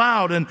psalm out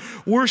loud and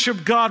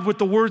worship God with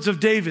the words of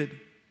David.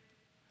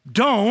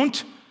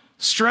 Don't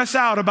stress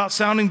out about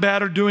sounding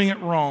bad or doing it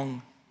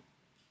wrong.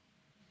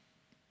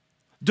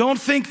 Don't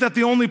think that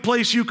the only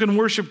place you can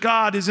worship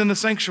God is in the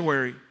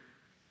sanctuary.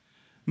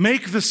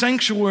 Make the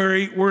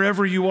sanctuary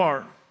wherever you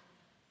are.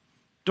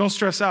 Don't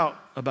stress out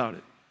about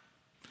it.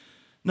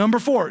 Number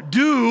 4,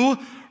 do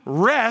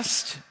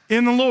rest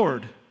in the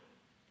Lord.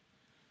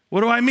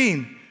 What do I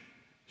mean?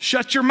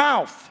 Shut your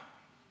mouth.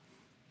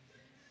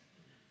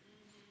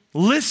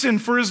 Listen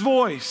for his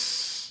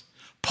voice.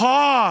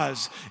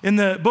 Pause. In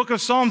the book of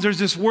Psalms, there's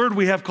this word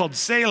we have called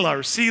Selah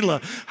or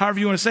Selah, however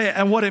you want to say it.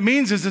 And what it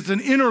means is it's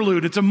an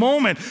interlude. It's a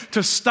moment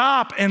to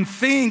stop and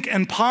think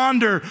and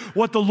ponder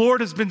what the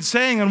Lord has been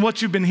saying and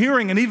what you've been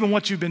hearing and even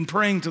what you've been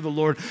praying to the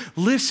Lord.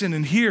 Listen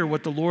and hear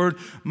what the Lord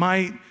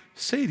might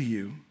say to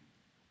you.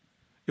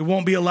 It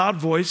won't be a loud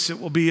voice. It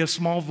will be a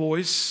small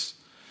voice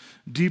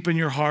deep in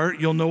your heart.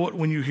 You'll know it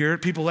when you hear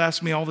it. People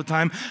ask me all the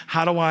time,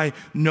 how do I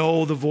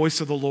know the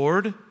voice of the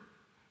Lord?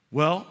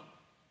 Well,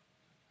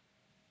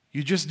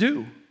 you just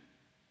do.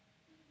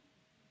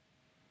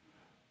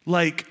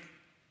 Like,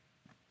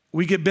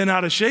 we get bent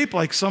out of shape,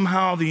 like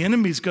somehow the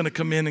enemy's going to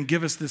come in and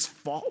give us this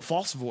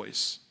false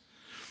voice.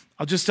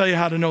 I'll just tell you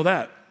how to know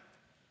that.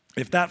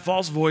 If that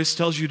false voice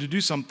tells you to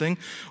do something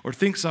or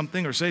think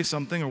something or say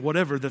something or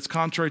whatever that's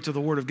contrary to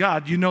the word of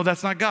God, you know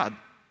that's not God.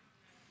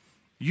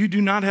 You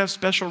do not have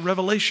special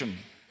revelation.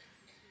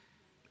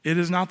 It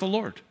is not the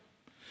Lord.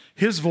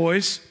 His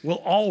voice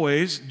will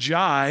always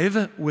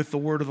jive with the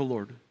word of the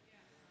Lord,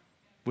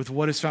 with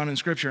what is found in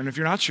Scripture. And if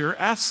you're not sure,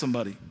 ask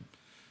somebody.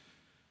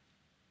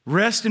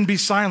 Rest and be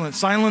silent.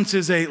 Silence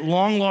is a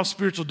long-lost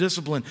spiritual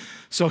discipline.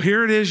 So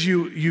here it is,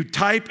 you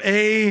type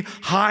A,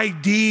 high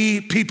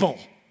D people.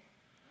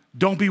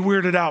 Don't be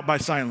weirded out by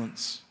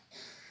silence.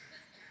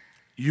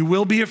 You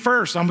will be at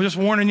first. I'm just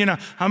warning you now.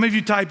 How many of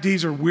you type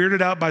Ds are weirded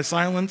out by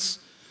silence?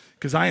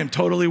 Because I am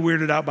totally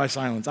weirded out by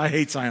silence. I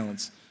hate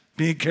silence.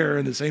 Me and Kara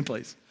in the same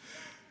place.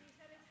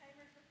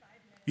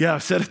 Yeah,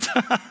 set a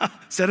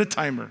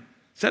timer.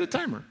 Set a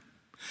timer.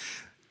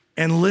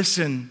 And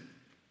listen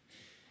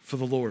for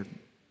the Lord.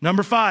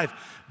 Number 5,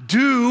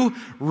 do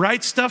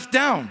write stuff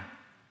down.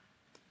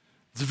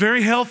 It's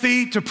very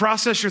healthy to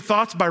process your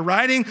thoughts by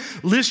writing.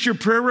 List your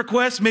prayer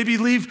requests. Maybe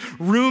leave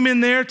room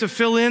in there to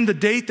fill in the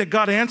date that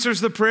God answers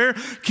the prayer.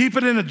 Keep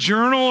it in a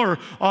journal or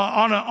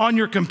on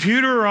your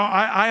computer.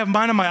 I have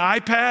mine on my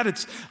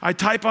iPad. I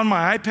type on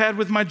my iPad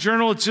with my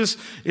journal. It's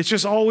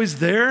just always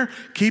there.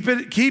 Keep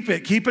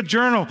a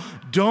journal.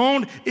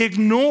 Don't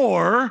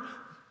ignore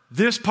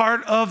this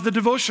part of the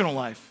devotional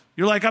life.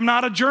 You're like, I'm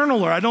not a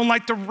journaler. I don't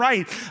like to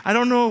write. I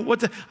don't know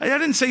I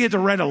didn't say you had to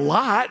write a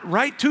lot.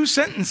 Write 2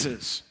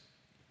 sentences.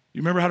 You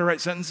remember how to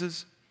write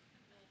sentences?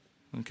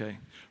 Okay.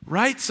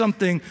 Write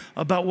something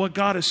about what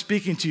God is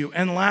speaking to you.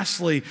 And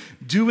lastly,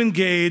 do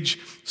engage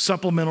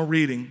supplemental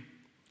reading.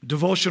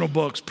 Devotional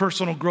books,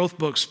 personal growth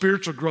books,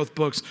 spiritual growth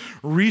books,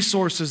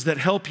 resources that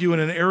help you in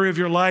an area of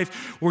your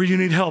life where you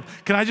need help.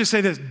 Can I just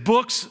say this?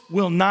 Books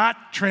will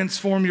not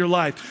transform your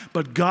life,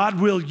 but God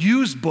will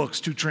use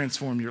books to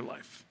transform your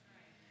life.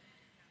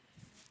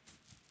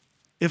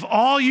 If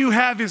all you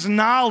have is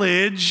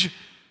knowledge,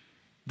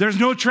 there's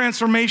no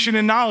transformation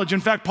in knowledge. In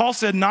fact, Paul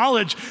said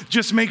knowledge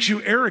just makes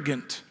you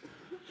arrogant.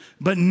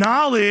 But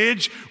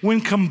knowledge,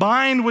 when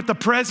combined with the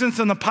presence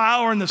and the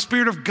power and the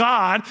Spirit of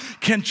God,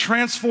 can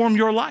transform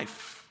your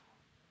life,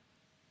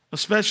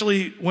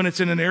 especially when it's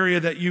in an area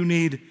that you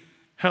need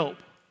help.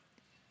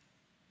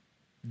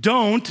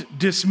 Don't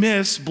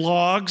dismiss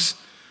blogs,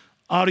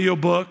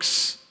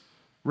 audiobooks,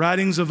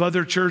 writings of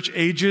other church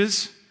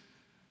ages.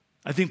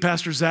 I think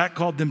Pastor Zach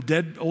called them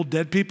old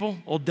dead people,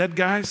 old dead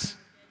guys.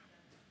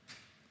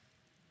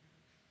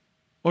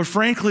 Or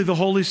frankly, the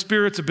Holy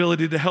Spirit's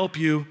ability to help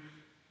you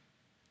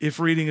if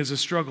reading is a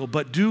struggle.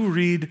 But do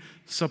read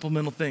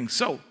supplemental things.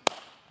 So,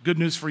 good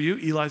news for you.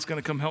 Eli's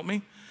going to come help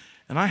me.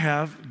 And I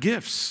have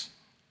gifts.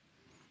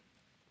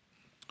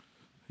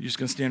 You're just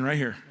going to stand right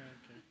here.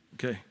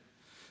 Okay.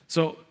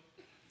 So,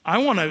 I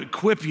want to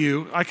equip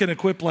you. I can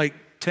equip like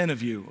 10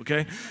 of you,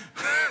 okay?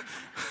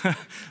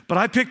 But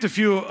I picked a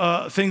few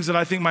things that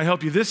I think might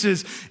help you. This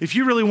is, if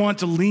you really want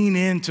to lean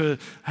into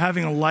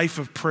having a life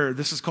of prayer,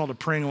 this is called A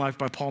Praying Life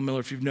by Paul Miller.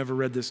 If you've never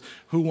read this,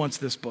 who wants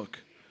this book?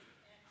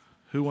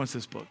 Who wants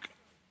this book?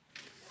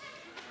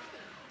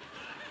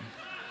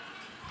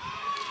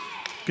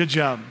 Good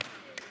job.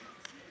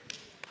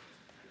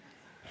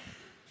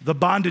 The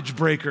Bondage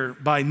Breaker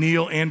by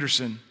Neil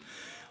Anderson.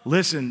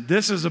 Listen,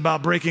 this is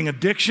about breaking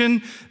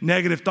addiction,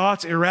 negative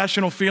thoughts,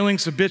 irrational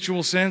feelings,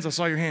 habitual sins. I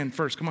saw your hand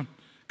first. Come on.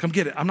 Come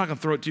get it. I'm not going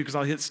to throw it to you because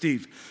I'll hit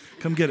Steve.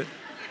 Come get it.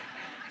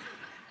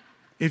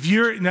 If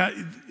you're, now,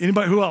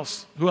 anybody, who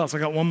else? Who else? I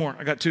got one more.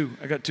 I got two.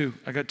 I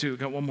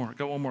got one more.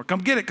 Come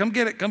get it. Come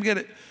get it. Come get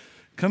it.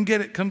 Come get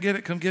it. Come get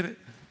it. Come get it.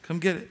 Come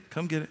get it.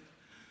 Come get it.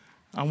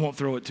 I won't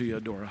throw it to you,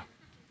 Dora.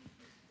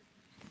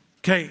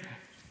 Okay.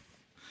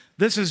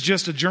 This is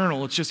just a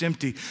journal. It's just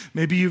empty.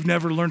 Maybe you've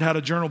never learned how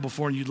to journal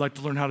before and you'd like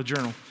to learn how to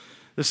journal.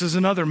 This is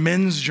another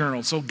men's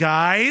journal. So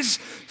guys,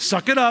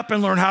 suck it up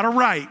and learn how to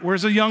write.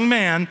 Where's a young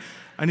man?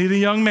 I need a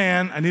young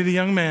man. I need a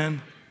young man.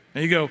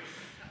 There you go.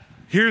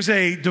 Here's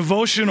a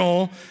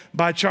devotional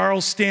by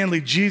Charles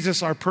Stanley,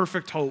 Jesus, Our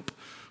Perfect Hope.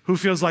 Who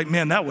feels like,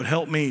 man, that would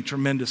help me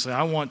tremendously.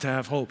 I want to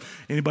have hope.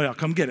 Anybody else?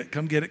 Come get it.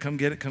 Come get it. Come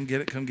get it. Come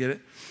get it. Come get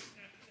it.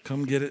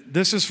 Come get it.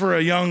 This is for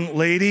a young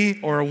lady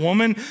or a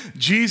woman.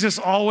 Jesus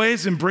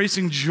always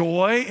embracing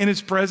joy in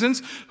his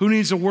presence. Who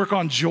needs to work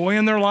on joy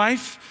in their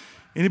life?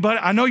 Anybody?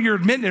 I know you're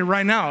admitting it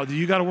right now.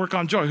 You got to work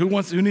on joy. Who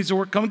needs to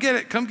work? Come get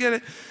it. Come get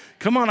it.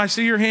 Come on. I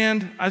see your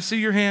hand. I see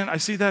your hand. I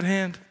see that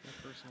hand.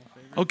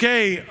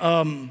 Okay.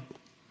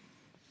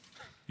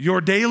 Your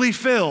Daily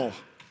Fill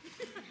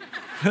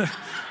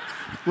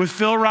with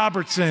Phil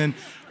Robertson.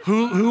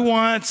 Who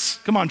wants?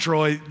 Come on,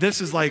 Troy.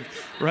 This is like,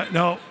 right?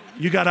 No,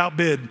 you got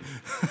outbid.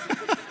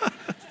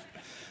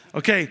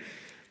 Okay,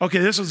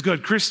 this was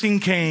good.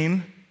 Christine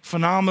Kane,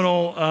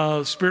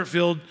 phenomenal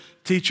Spirit-filled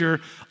teacher,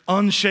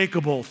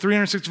 unshakable.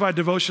 365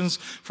 devotions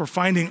for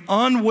finding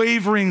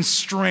unwavering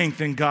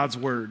strength in God's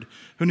word.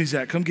 Who needs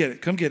that? Come get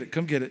it, come get it,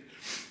 come get it.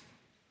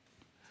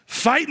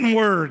 Fighting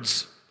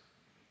words.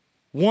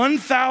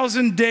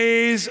 1,000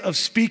 days of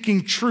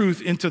speaking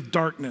truth into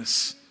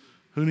darkness.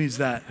 Who needs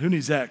that? Who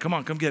needs that? Come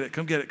on, come get it,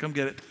 come get it, come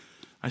get it.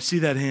 I see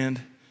that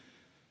hand.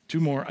 2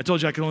 more. I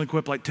told you I could only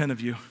equip like 10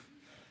 of you.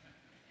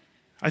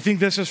 I think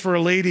this is for a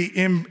lady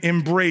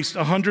embraced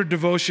 100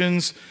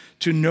 devotions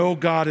to know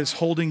God is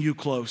holding you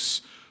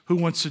close. Who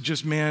wants to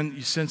just, man,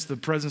 you sense the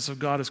presence of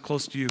God is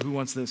close to you. Who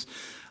wants this?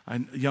 A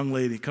young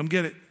lady, come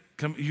get it.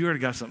 Come, you already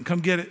got something. Come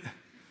get it.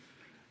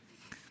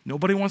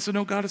 Nobody wants to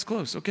know God is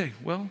close. Okay,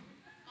 well.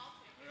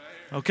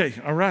 Okay,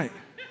 all right.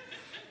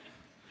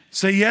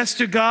 Say yes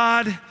to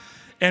God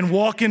and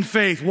walk in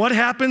faith. What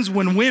happens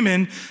when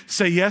women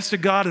say yes to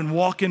God and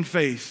walk in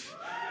faith?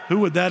 Who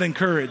would that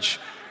encourage?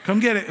 Come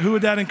get it. Who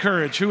would that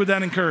encourage? Who would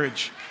that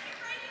encourage?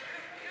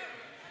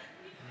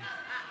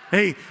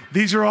 Hey,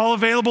 these are all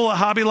available at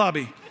Hobby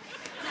Lobby.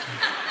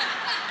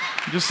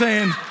 Just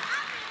saying.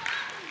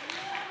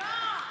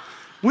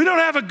 We don't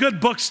have a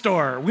good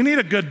bookstore. We need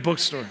a good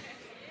bookstore.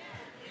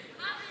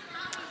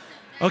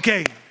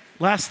 Okay,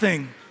 last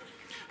thing.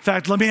 In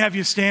fact, let me have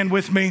you stand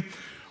with me.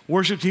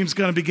 Worship team's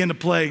going to begin to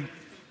play.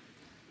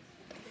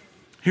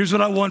 Here's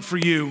what I want for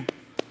you.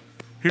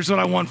 Here's what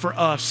I want for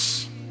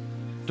us.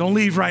 Don't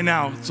leave right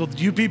now. So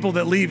you people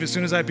that leave as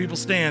soon as I have people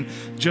stand,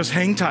 just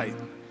hang tight.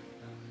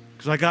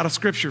 Because I got a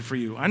scripture for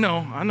you. I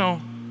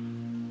know.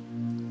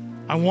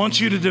 I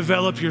want you to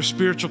develop your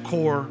spiritual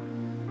core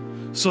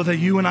so that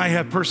you and I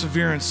have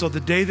perseverance. So the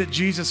day that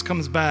Jesus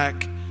comes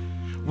back,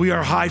 we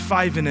are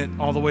high-fiving it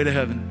all the way to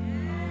heaven.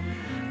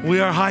 We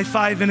are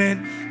high-fiving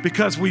it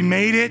because we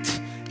made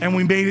it and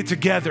we made it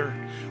together.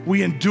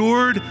 We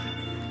endured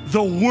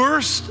the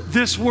worst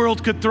this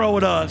world could throw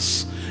at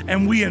us,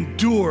 and we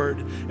endured,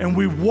 and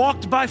we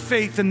walked by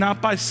faith and not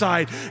by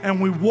sight,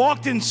 and we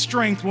walked in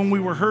strength when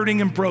we were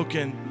hurting and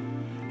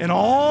broken. And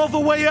all the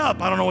way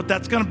up, I don't know what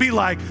that's gonna be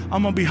like,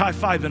 I'm gonna be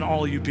high-fiving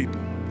all of you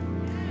people.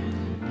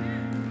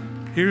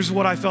 Here's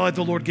what I felt like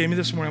the Lord gave me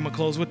this morning. I'm gonna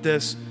close with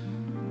this.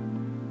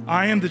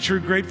 I am the true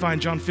grapevine,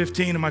 John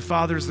 15, and my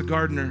Father is the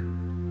gardener.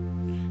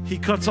 He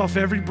cuts off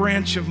every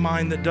branch of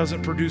mine that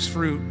doesn't produce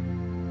fruit,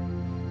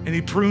 and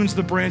he prunes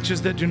the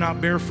branches that do not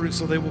bear fruit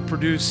so they will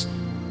produce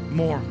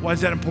more. Why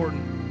is that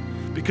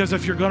important? Because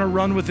if you're gonna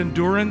run with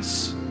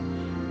endurance,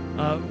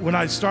 when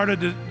I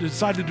decided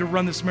to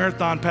run this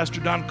marathon,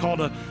 Pastor Don called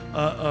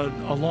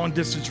a long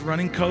distance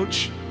running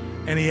coach,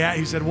 and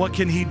he said, what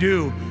can he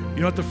do?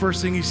 You know what the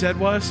first thing he said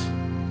was?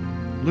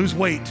 Lose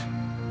weight.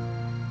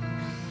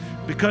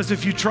 Because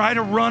if you try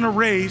to run a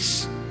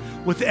race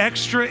with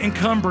extra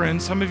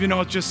encumbrance, some of you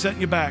know it's just setting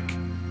you back.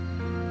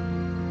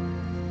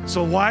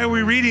 So why are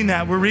we reading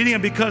that? We're reading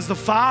it because the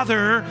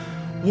Father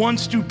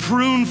wants to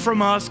prune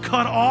from us,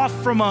 cut off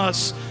from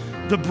us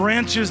the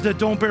branches that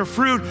don't bear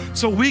fruit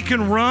so we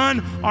can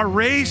run our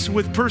race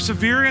with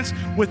perseverance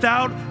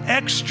without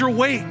extra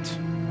weight.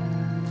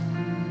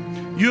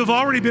 You have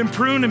already been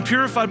pruned and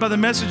purified by the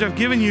message I've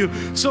given you.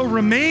 So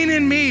remain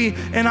in me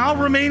and I'll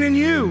remain in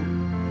you.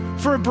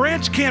 For a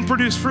branch can't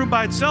produce fruit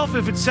by itself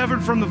if it's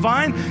severed from the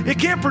vine. It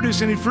can't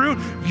produce any fruit.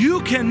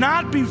 You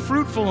cannot be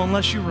fruitful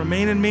unless you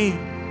remain in me.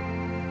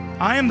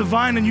 I am the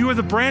vine and you are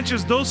the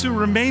branches. Those who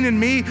remain in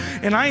me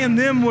and I in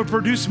them will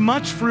produce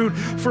much fruit.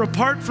 For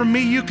apart from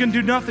me, you can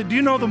do nothing. Do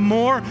you know the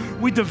more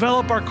we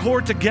develop our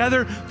core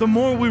together, the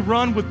more we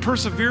run with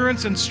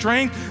perseverance and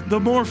strength, the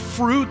more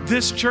fruit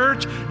this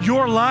church,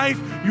 your life,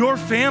 your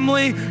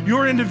family,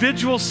 your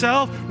individual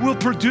self will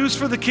produce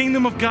for the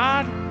kingdom of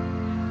God?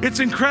 It's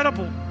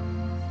incredible.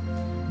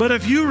 But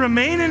if you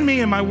remain in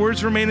me and my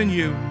words remain in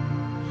you,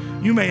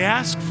 you may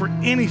ask for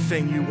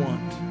anything you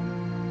want.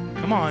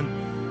 Come on.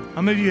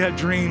 How many of you have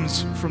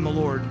dreams from the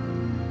Lord?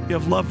 You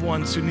have loved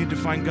ones who need to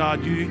find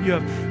God. You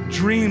have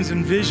dreams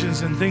and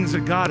visions and things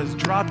that God has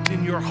dropped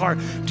in your heart.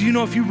 Do you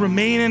know if you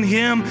remain in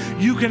Him,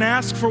 you can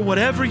ask for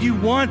whatever you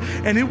want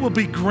and it will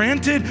be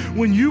granted?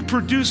 When you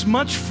produce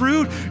much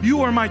fruit,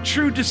 you are my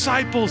true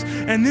disciples,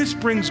 and this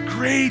brings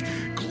great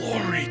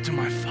glory to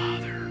my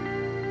Father.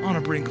 I want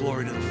to bring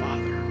glory to the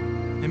Father.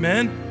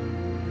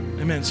 Amen?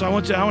 Amen. So I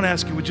want to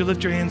ask you, would you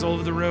lift your hands all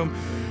over the room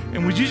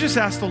and would you just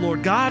ask the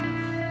Lord, God,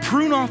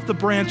 prune off the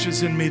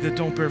branches in me that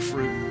don't bear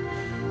fruit.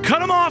 Cut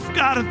them off,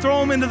 God, and throw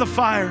them into the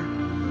fire.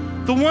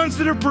 The ones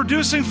that are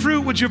producing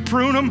fruit, would you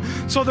prune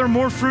them so they're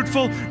more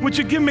fruitful? Would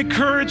you give me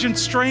courage and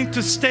strength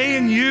to stay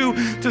in you,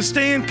 to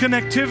stay in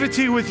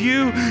connectivity with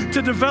you,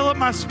 to develop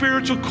my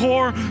spiritual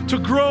core, to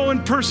grow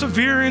in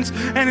perseverance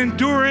and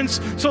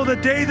endurance, so the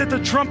day that the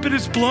trumpet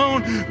is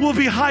blown, we'll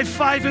be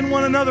high-fiving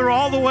one another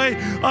all the way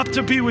up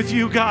to be with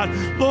you, God.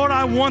 Lord,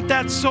 I want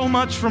that so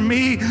much for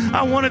me.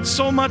 I want it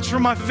so much for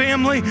my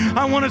family.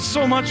 I want it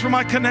so much for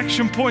my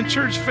Connection Point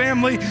Church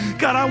family.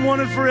 God, I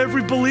want it for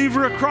every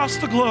believer across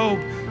the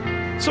globe.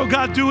 So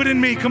God, do it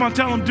in me. Come on,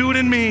 tell them, do it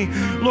in me.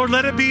 Lord,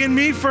 let it be in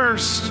me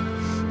first.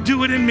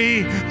 Do it in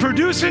me.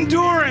 Produce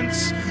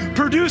endurance.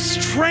 Produce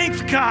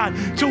strength, God,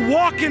 to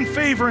walk in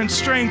favor and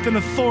strength and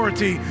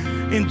authority.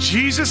 In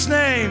Jesus'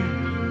 name.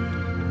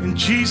 In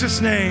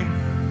Jesus' name.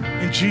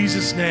 In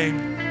Jesus' name.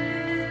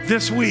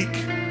 This week,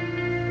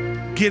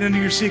 get into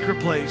your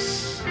secret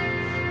place.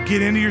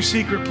 Get into your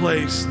secret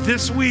place.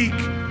 This week,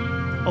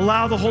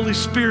 allow the Holy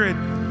Spirit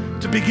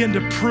to begin to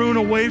prune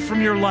away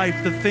from your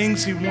life the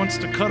things he wants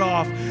to cut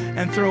off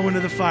and throw into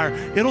the fire.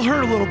 It'll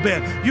hurt a little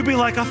bit. You'll be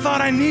like, I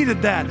thought I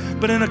needed that.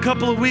 But in a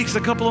couple of weeks, a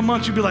couple of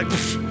months, you'll be like,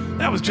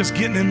 that was just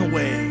getting in the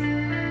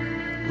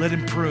way. Let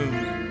him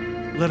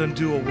prune. Let him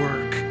do a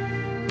work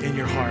in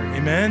your heart.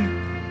 Amen?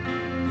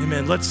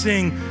 Amen. Let's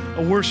sing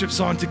a worship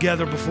song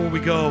together before we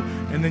go,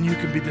 and then you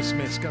can be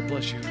dismissed. God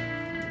bless you.